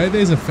 There we go.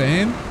 There's a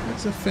fan.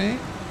 That's a fan.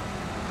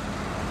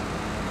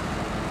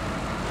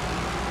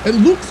 It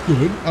looks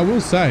good, I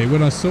will say.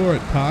 When I saw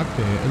it parked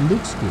there, it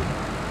looks good.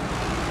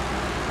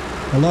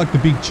 I like the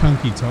big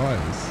chunky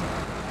tyres.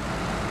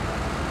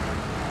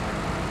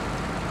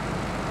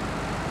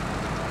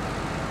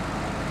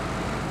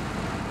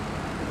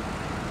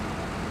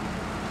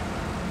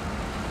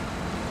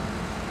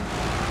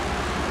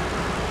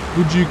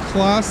 Would you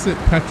class it,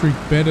 Patrick,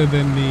 better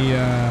than the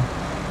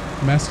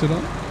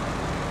Mastodon?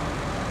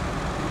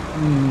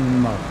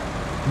 No.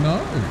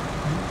 No?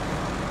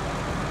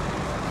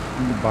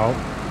 About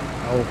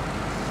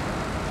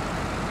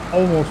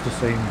almost the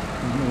same,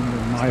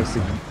 in my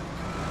opinion.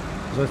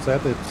 As I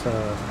said, it's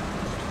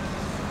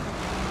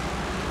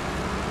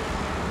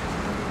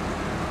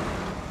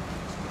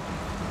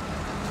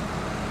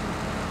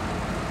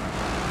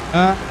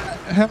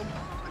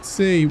let's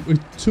see,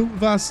 with two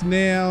of us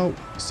now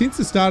since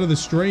the start of the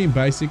stream,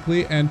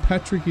 basically, and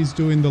Patrick is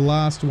doing the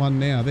last one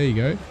now. There you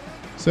go.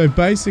 So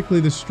basically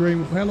the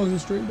stream, how long has the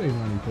stream been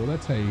running for?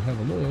 That's how you have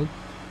a look.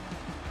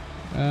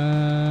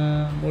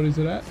 What is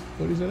it at?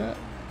 What is it at?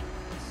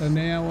 An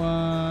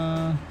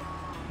hour.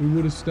 We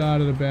would have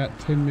started about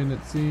 10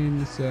 minutes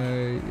in, so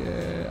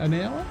yeah, an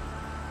hour?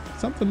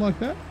 Something like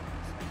that.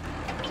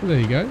 So there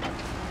you go.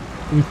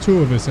 With two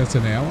of us, that's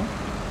an hour.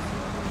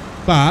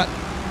 But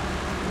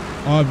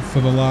for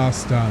the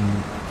last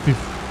 15,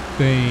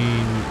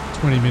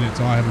 20 minutes,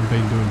 I haven't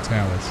been doing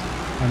towers.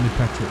 Only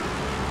Patrick.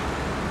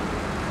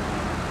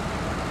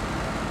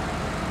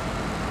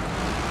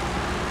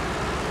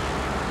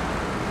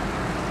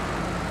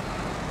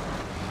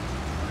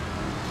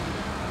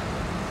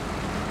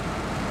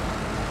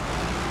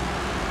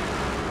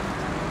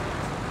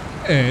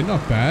 Yeah,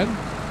 not bad.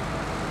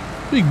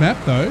 Big map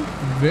though.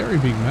 Very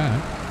big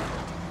map.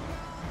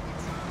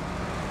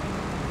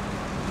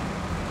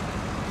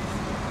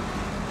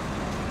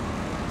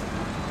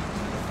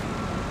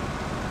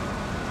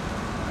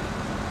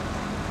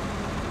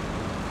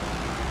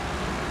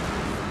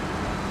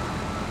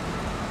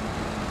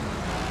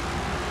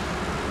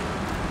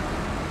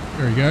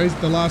 There he goes.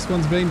 The last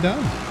one's been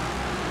done.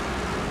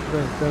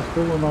 There's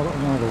still another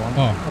one.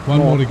 Oh, one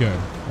more to go.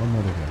 One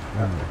more to go.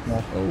 One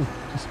more. Oh,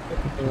 just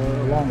a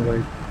long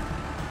way.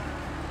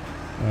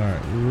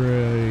 Alright,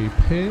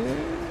 repair.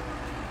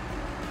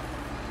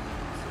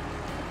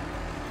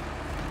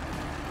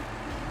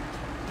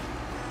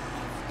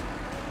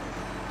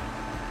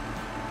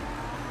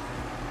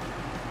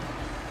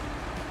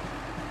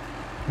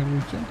 Can we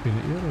jump in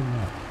it yet or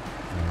not?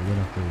 No, we're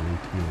gonna have to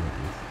refuel it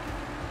with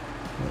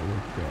what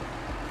we've got.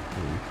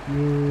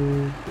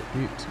 Refuel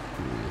it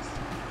with.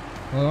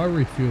 Well, I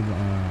refueled.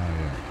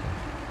 Yeah, okay.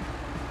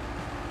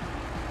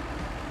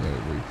 So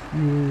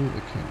refuel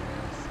the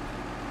Kenworth.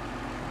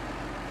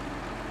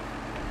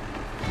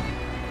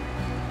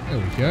 There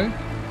we go.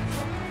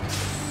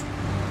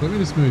 Let me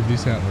just move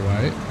this out of the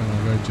way, and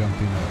I'll go jump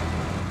in it.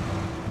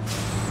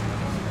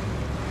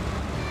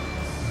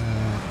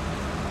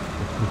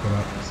 Flip it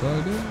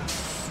upside down.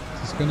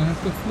 Just gonna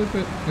have to flip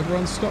it.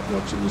 Everyone, stop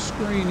watching the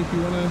screen if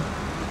you want to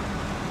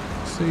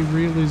see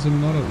realism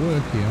not at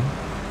work here.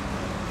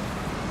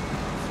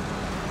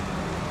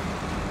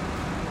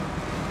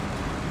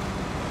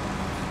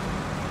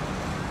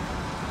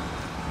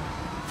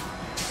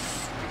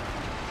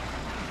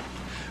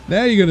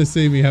 Now you're gonna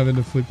see me having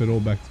to flip it all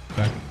back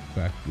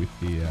with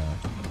the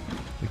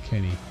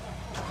Kenny.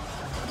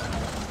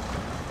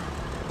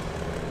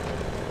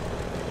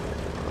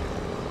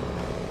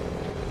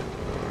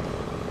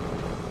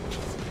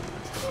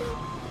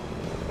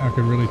 I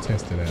can really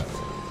test it out.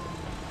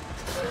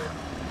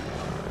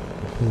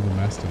 I'll pull the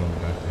Mastodon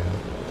back down.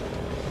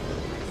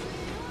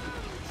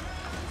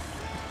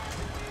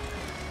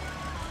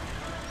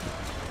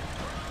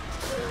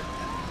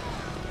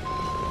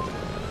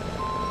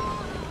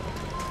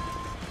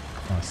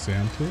 Nice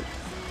sound to it.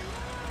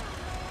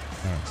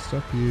 Alright,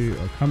 stop you.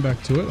 I'll come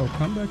back to it. I'll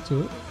come back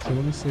to it. So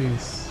let me see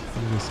this.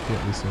 Let me just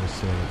get this all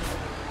sorted.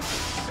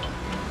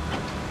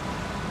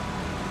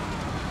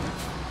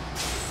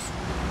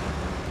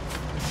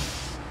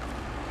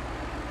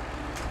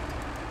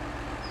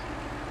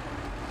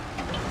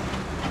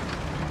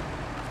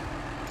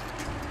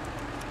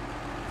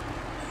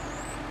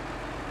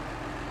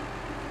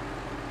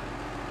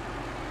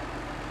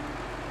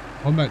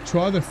 On that,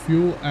 try the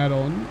fuel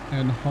add-on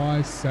and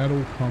high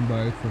saddle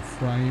combo for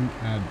frame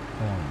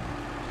add-on.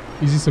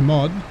 Is this a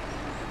mod?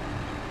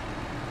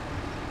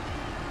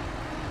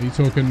 Are you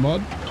talking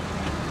mod?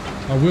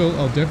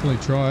 I'll definitely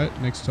try it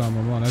next time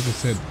I'm on. As I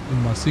said,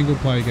 in my single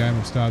player game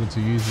I've started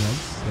to use mods.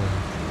 So.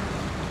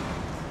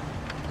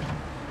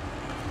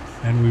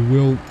 And we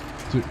will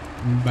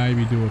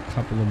maybe do a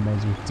couple of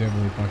mods with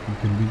Devil if I can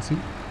convince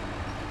him.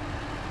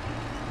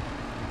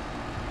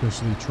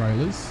 Especially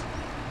trailers.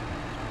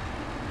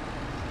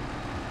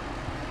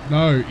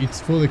 No,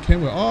 it's for the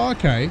Kenworth. Oh,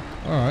 okay.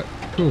 All right,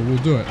 cool. We'll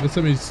do it. Let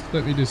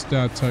me just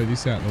tow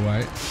this out of the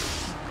way,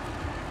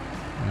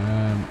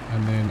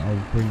 and then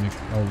I'll bring it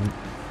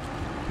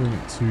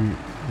to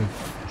the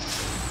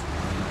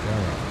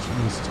garage.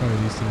 I'll just tow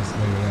this and just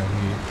leave it out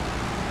here.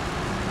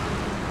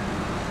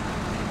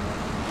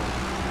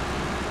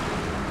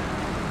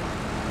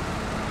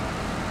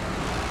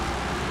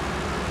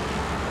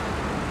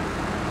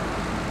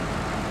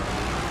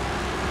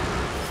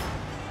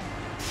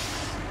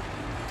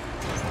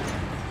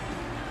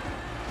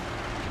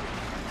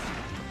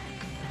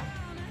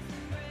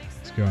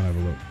 Go and have a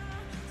look.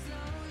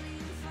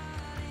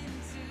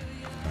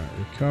 Alright,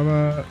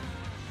 recover.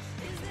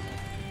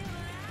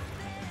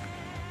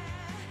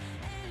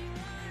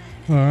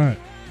 Alright.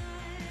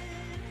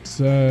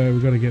 So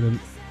we've got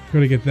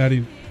to get that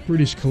in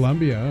British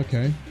Columbia.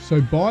 Okay. So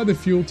buy the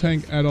fuel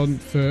tank add-on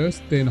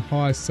first, then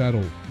high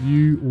saddle.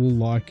 You will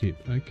like it.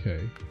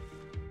 Okay.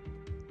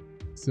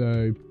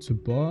 So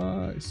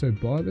buy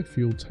the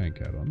fuel tank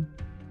add-on.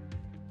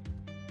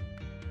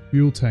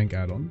 Fuel tank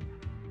add-on.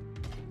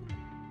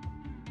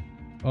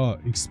 Oh,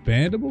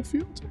 expandable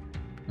fuel tank?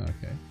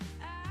 Okay.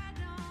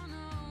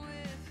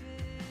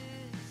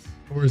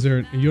 Or is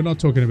there you're not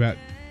talking about,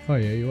 oh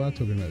yeah, you are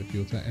talking about the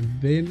fuel tank.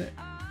 And then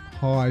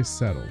high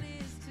saddle.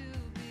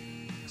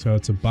 So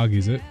it's a bug,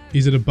 is it?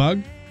 Is it a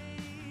bug?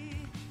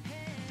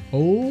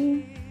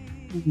 Oh,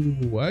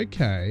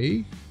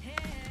 okay.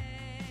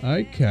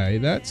 Okay,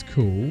 that's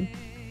cool.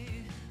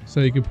 So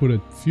you can put a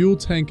fuel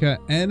tanker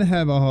and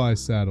have a high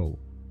saddle.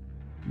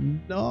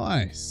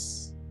 Nice.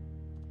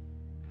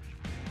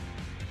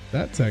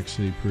 That's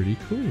actually pretty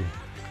cool.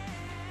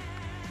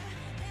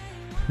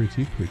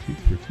 Pretty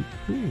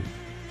cool.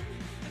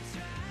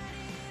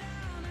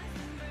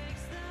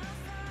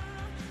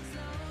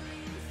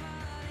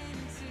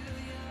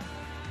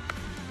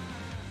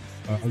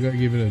 I'll go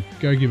give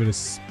it a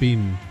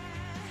spin.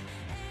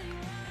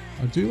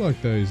 I do like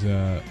those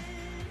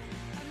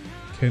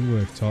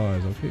Kenworth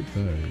tires. I'll keep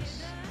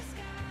those.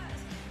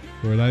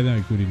 Or are they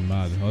no good in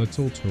mud? Oh, it's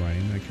all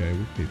terrain. Okay,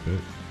 we'll keep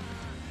it.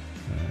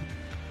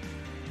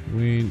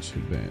 Winch,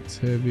 advance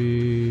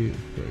heavy.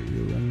 Throw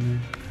you in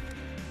there.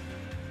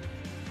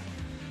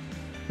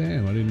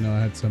 Damn, I didn't know I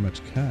had so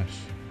much cash.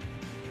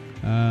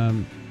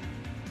 I'll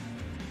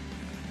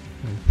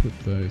put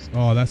those.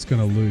 Oh, that's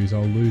gonna lose.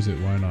 I'll lose it,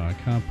 won't I? I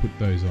can't put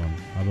those on.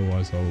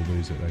 Otherwise, I'll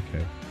lose it.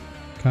 Okay.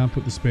 Can't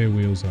put the spare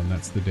wheels on.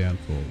 That's the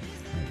downfall.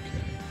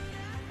 Okay.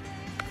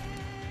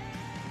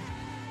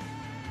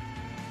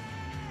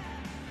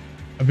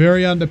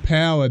 Very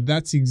underpowered.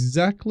 That's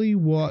exactly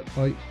what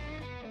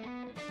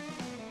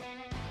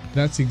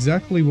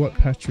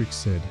Patrick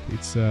said.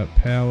 Its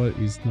power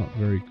is not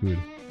very good.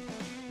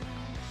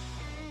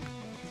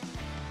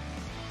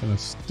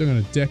 Still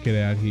gonna deck it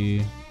out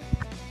here.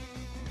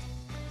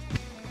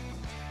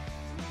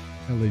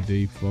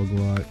 LED fog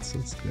lights.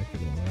 Let's deck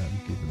it all out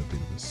and give it a bit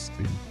of a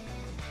spin.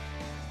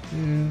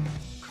 Yeah,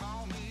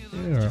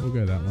 alright, we'll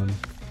go that one.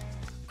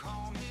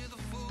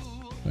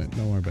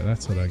 Don't worry about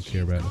that, so I don't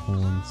care about the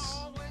horns.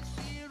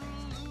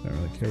 Don't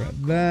really care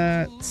about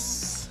that.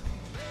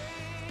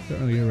 Don't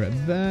really care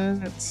about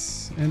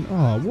that. And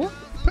oh, what?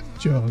 Paint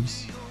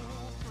jobs.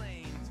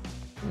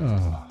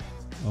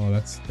 Oh,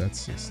 that's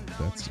just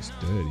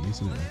dirty,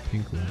 isn't it? That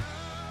pink one.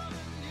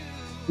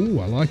 Ooh,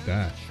 I like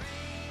that.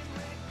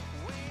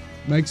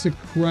 Makes a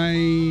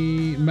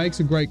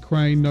great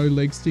crane, no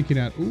legs sticking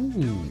out.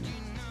 Ooh.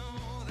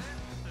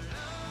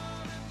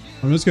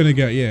 I'm just gonna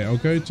go, yeah, I'll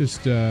go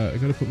just, I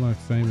gotta put my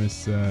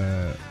famous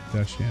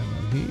dash hand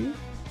on here.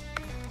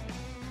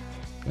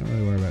 Don't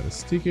really worry about the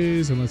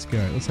stickers, and let's go.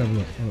 Let's have a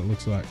look what it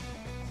looks like.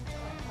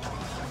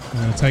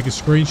 I'm gonna take a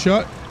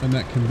screenshot, and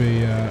that can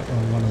be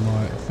on one of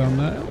my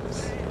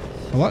thumbnails.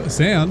 I like the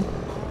sound.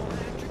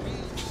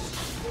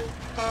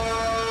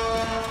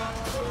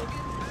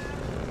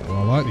 Oh,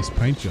 I like this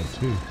paint job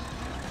too.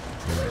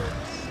 Very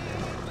nice.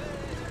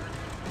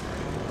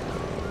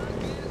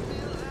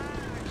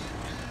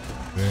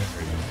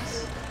 Very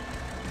nice.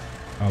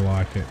 I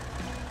like it.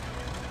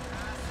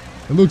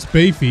 It looks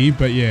beefy,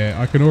 but yeah,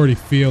 I can already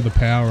feel the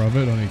power of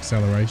it on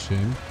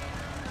acceleration.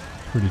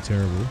 pretty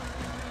terrible.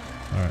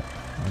 Alright,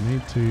 I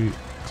need to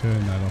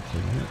turn that off a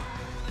minute.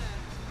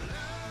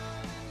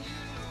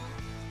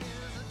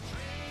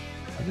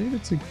 I need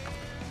it to...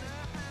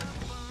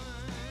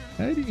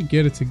 How do you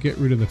get it to get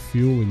rid of the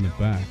fuel in the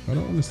back? I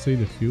don't want to see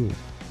the fuel.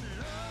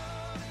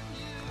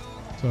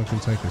 So I can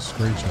take a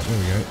screenshot. There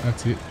we go.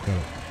 That's it. Got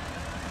it.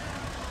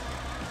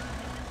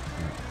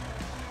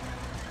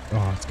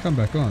 Oh, it's come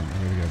back on.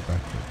 I'm going to go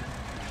back to it.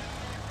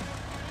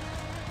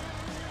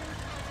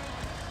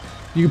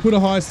 You can put a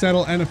high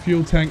saddle and a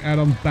fuel tank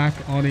add-on back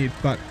on it,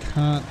 but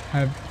can't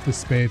have the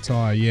spare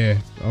tyre. Yeah,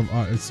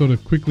 I sort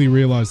of quickly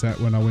realised that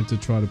when I went to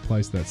try to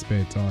place that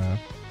spare tyre.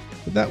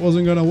 But that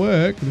wasn't going to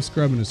work. I'm just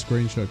grabbing a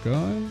screenshot,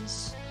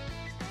 guys.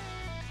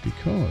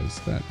 Because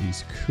that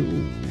is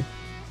cool.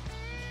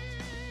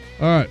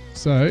 Alright,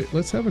 so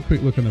let's have a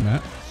quick look on the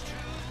map.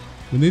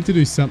 We need to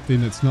do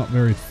something that's not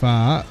very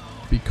far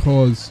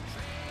because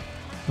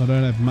I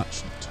don't have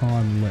much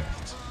time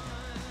left.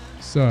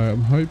 So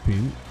I'm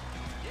hoping...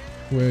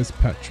 Where's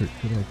Patrick?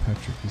 Good old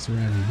Patrick is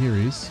around here. Here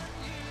he is.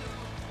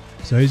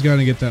 So he's going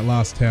to get that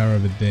last tower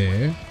over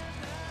there.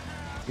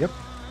 Yep.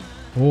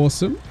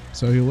 Awesome.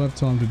 So he'll have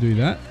time to do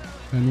that.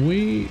 And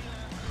we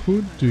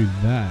could do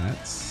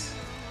that.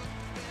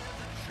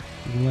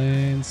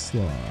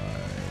 Landslide.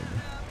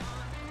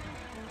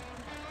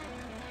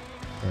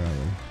 Where are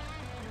we?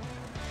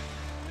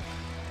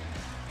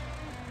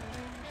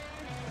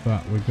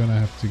 But we're going to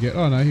have to get...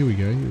 Oh no, here we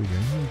go. Here we go.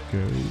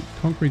 Here we go.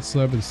 Concrete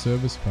slab and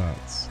service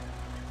parts.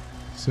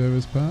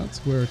 Service parts.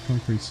 Where are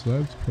concrete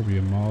slabs? Probably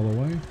a mile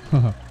away.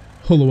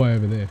 All the way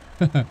over there.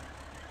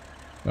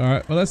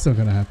 Alright, well that's not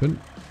going to happen.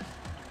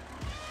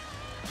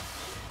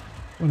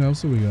 What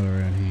else have we got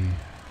around here?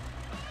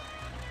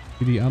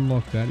 Did he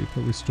unlock that? He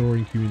put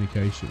restoring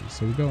communications.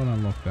 So we'll go and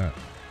unlock that.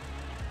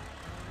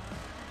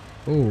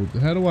 Oh,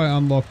 how do I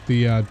unlock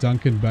the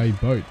Duncan Bay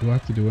boat? Do I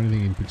have to do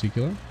anything in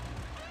particular?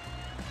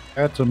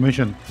 That's a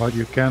mission, but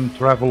you can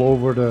travel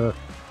over the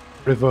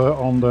river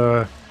on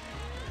the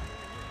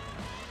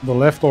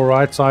left or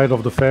right side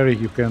of the ferry.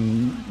 You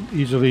can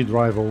easily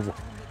drive over.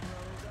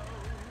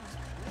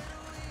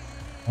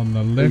 On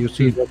the left,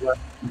 so you see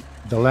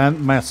the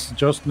land mass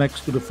just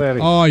next to the ferry.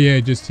 Oh yeah,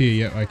 just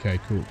here. Yeah, okay,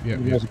 cool. Yeah,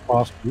 yeah.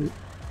 Past you.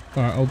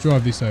 All right, I'll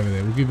drive this over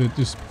there. We'll give it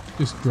just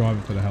drive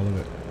it for the hell of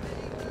it.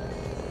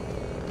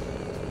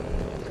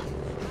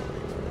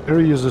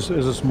 Ferry is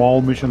a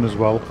small mission as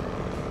well.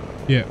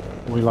 Yeah.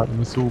 We like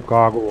two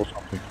cargo or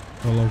something.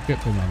 Well, I'll get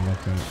them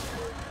unlocked on it.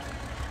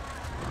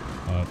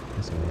 Alright,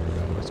 that's not worry about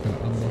it. I'm just going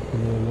to unlock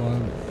them all while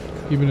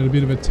I'm giving it a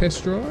bit of a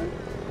test drive.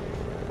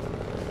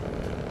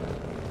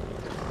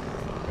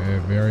 Yeah,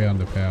 very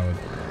underpowered.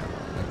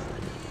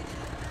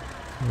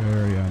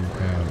 Very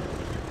underpowered.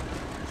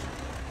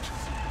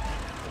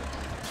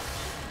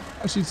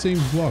 Actually, it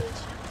seems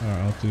blocked. Alright,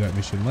 I'll do that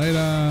mission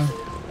later.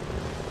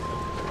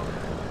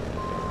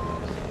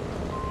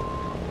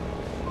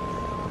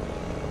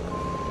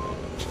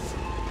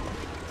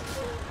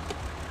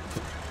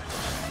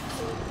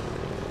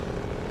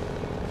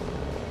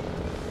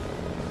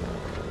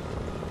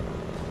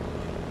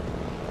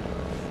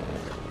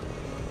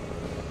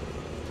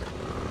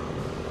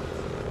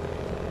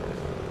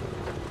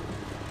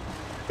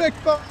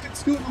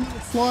 It's doing a little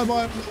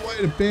flyby on the way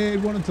to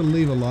bed. Wanted to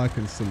leave a like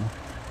and some.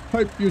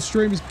 Hope your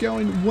stream is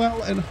going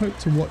well and hope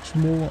to watch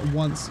more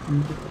once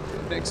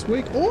next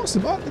week.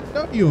 Awesome. I didn't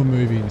know you were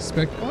moving,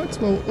 Spec Bites.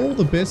 Well, all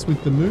the best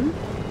with the move.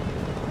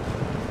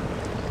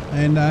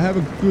 And have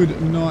a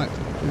good night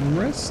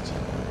rest.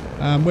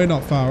 We're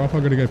not far off.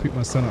 I've got to go pick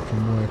my son up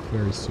from work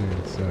very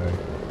soon. So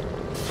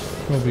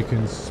probably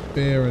can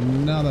spare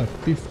another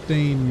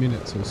 15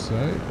 minutes or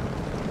so.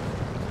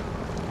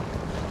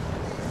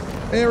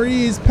 There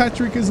he is.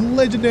 Patrick is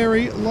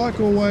legendary, like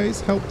always.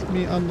 Helped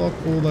me unlock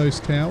all those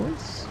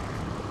towers.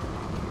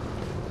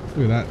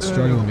 Look at that,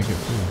 struggling to get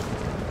through.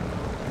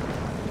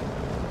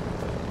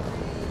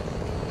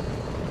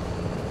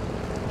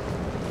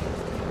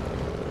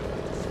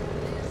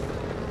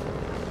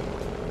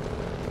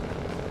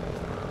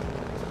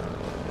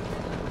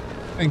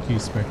 Thank you,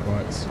 Spec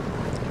Bites.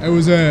 It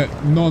was a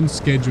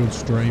non-scheduled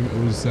stream.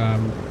 It was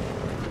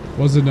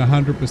wasn't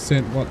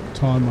 100% what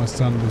time my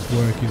son was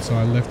working, so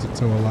I left it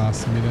till the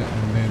last minute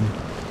and then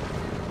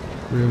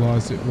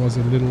realised it was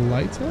a little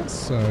later,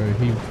 so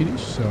he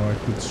finished so I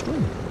could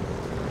stream.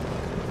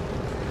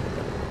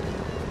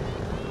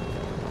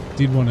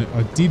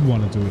 I did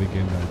want to do it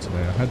again though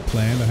today. I had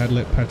planned, I had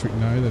let Patrick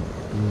know that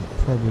we were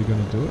probably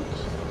going to do it.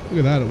 Look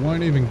at that, it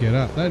won't even get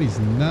up. That is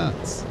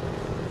nuts.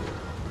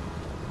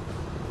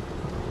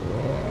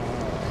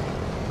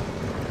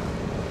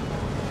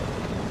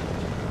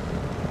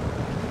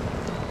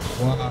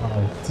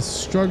 Wow, the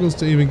struggles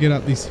to even get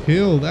up this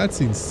hill.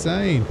 That's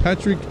insane.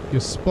 Patrick, you're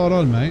spot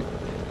on, mate.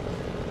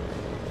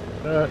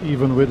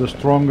 Even with the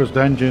strongest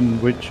engine,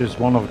 which is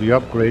one of the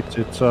upgrades,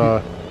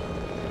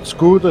 it's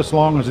good as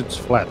long as it's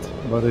flat.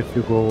 But if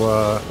you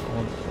go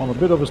on a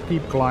bit of a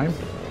steep climb,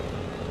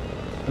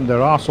 and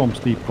there are some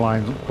steep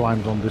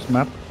climbs on this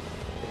map,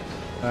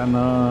 and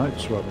it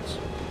struggles.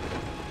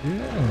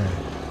 Yeah.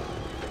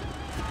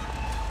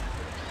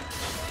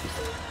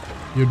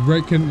 You'd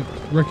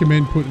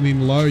recommend putting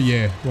in low?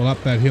 Yeah. Well,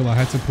 up that hill, I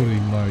had to put it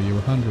in low.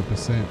 You're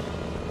 100%.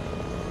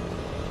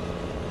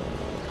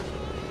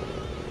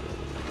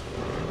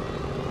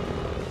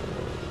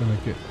 Gonna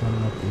get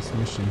done off this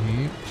mission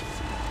here.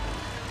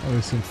 Oh,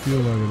 there's some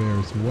fuel over there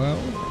as well.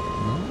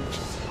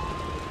 Nice.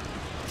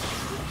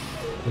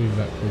 Leave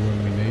that for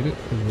when we need it,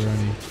 because we're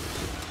only...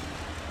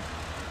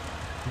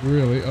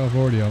 Really? Oh, I've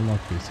already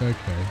unlocked this.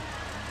 Okay.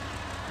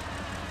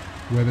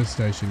 Weather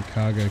station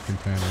cargo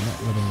container. Not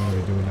that I'm going to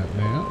be doing that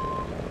now.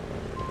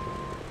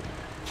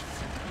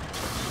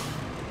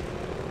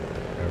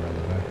 Go around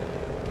the back.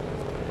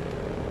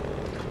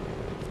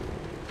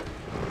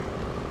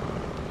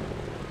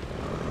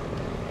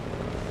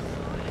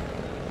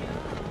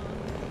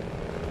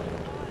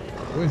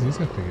 Where does this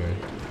have to go?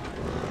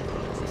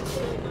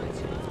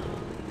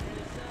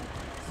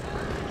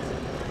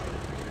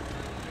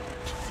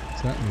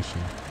 What's that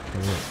mission?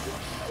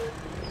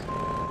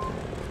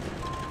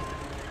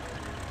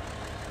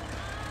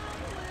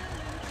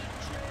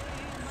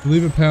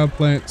 Deliver power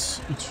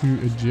plants to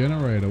a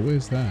generator.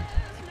 Where's that?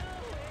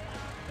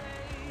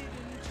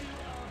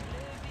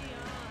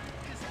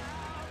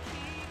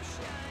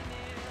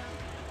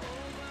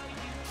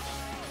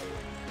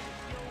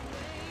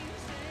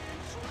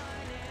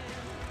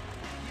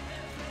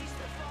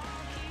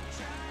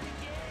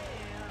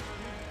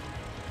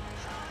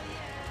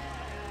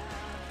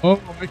 Oh,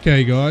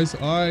 okay, guys.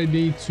 I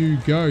need to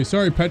go.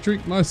 Sorry,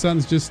 Patrick. My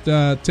son's just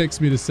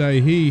texted me to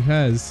say he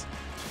has...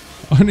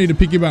 I need to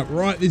pick him up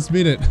right this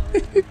minute.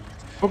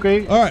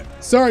 Okay. All right.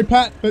 Sorry,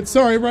 Pat. But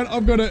sorry, everyone.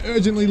 I've got to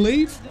urgently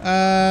leave.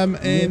 We're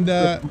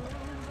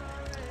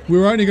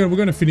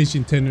going to finish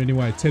in 10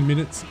 anyway. 10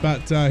 minutes.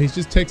 But he's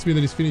just texted me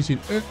that he's finishing.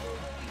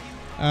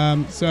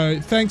 So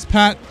thanks,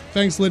 Pat.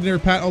 Thanks, Legendary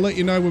Pat. I'll let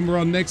you know when we're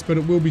on next, but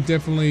it will be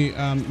definitely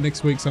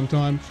next week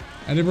sometime.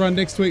 And everyone,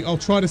 next week I'll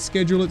try to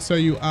schedule it so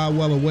you are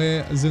well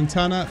aware.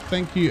 Zentana,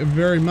 thank you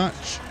very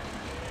much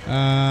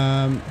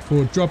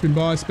for dropping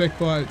by. Spec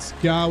Bites,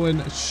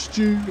 Garwin,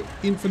 Stu,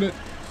 Infinite,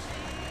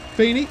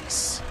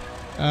 Phoenix,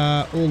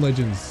 all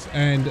legends,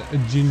 and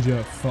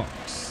Ginger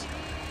Fox.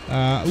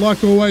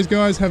 Like always,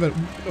 guys, have a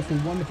wonderful,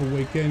 wonderful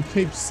weekend.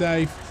 Keep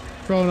safe.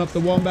 Throwing up the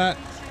wombat.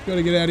 Got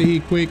to get out of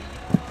here quick.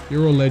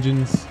 You're all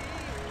legends.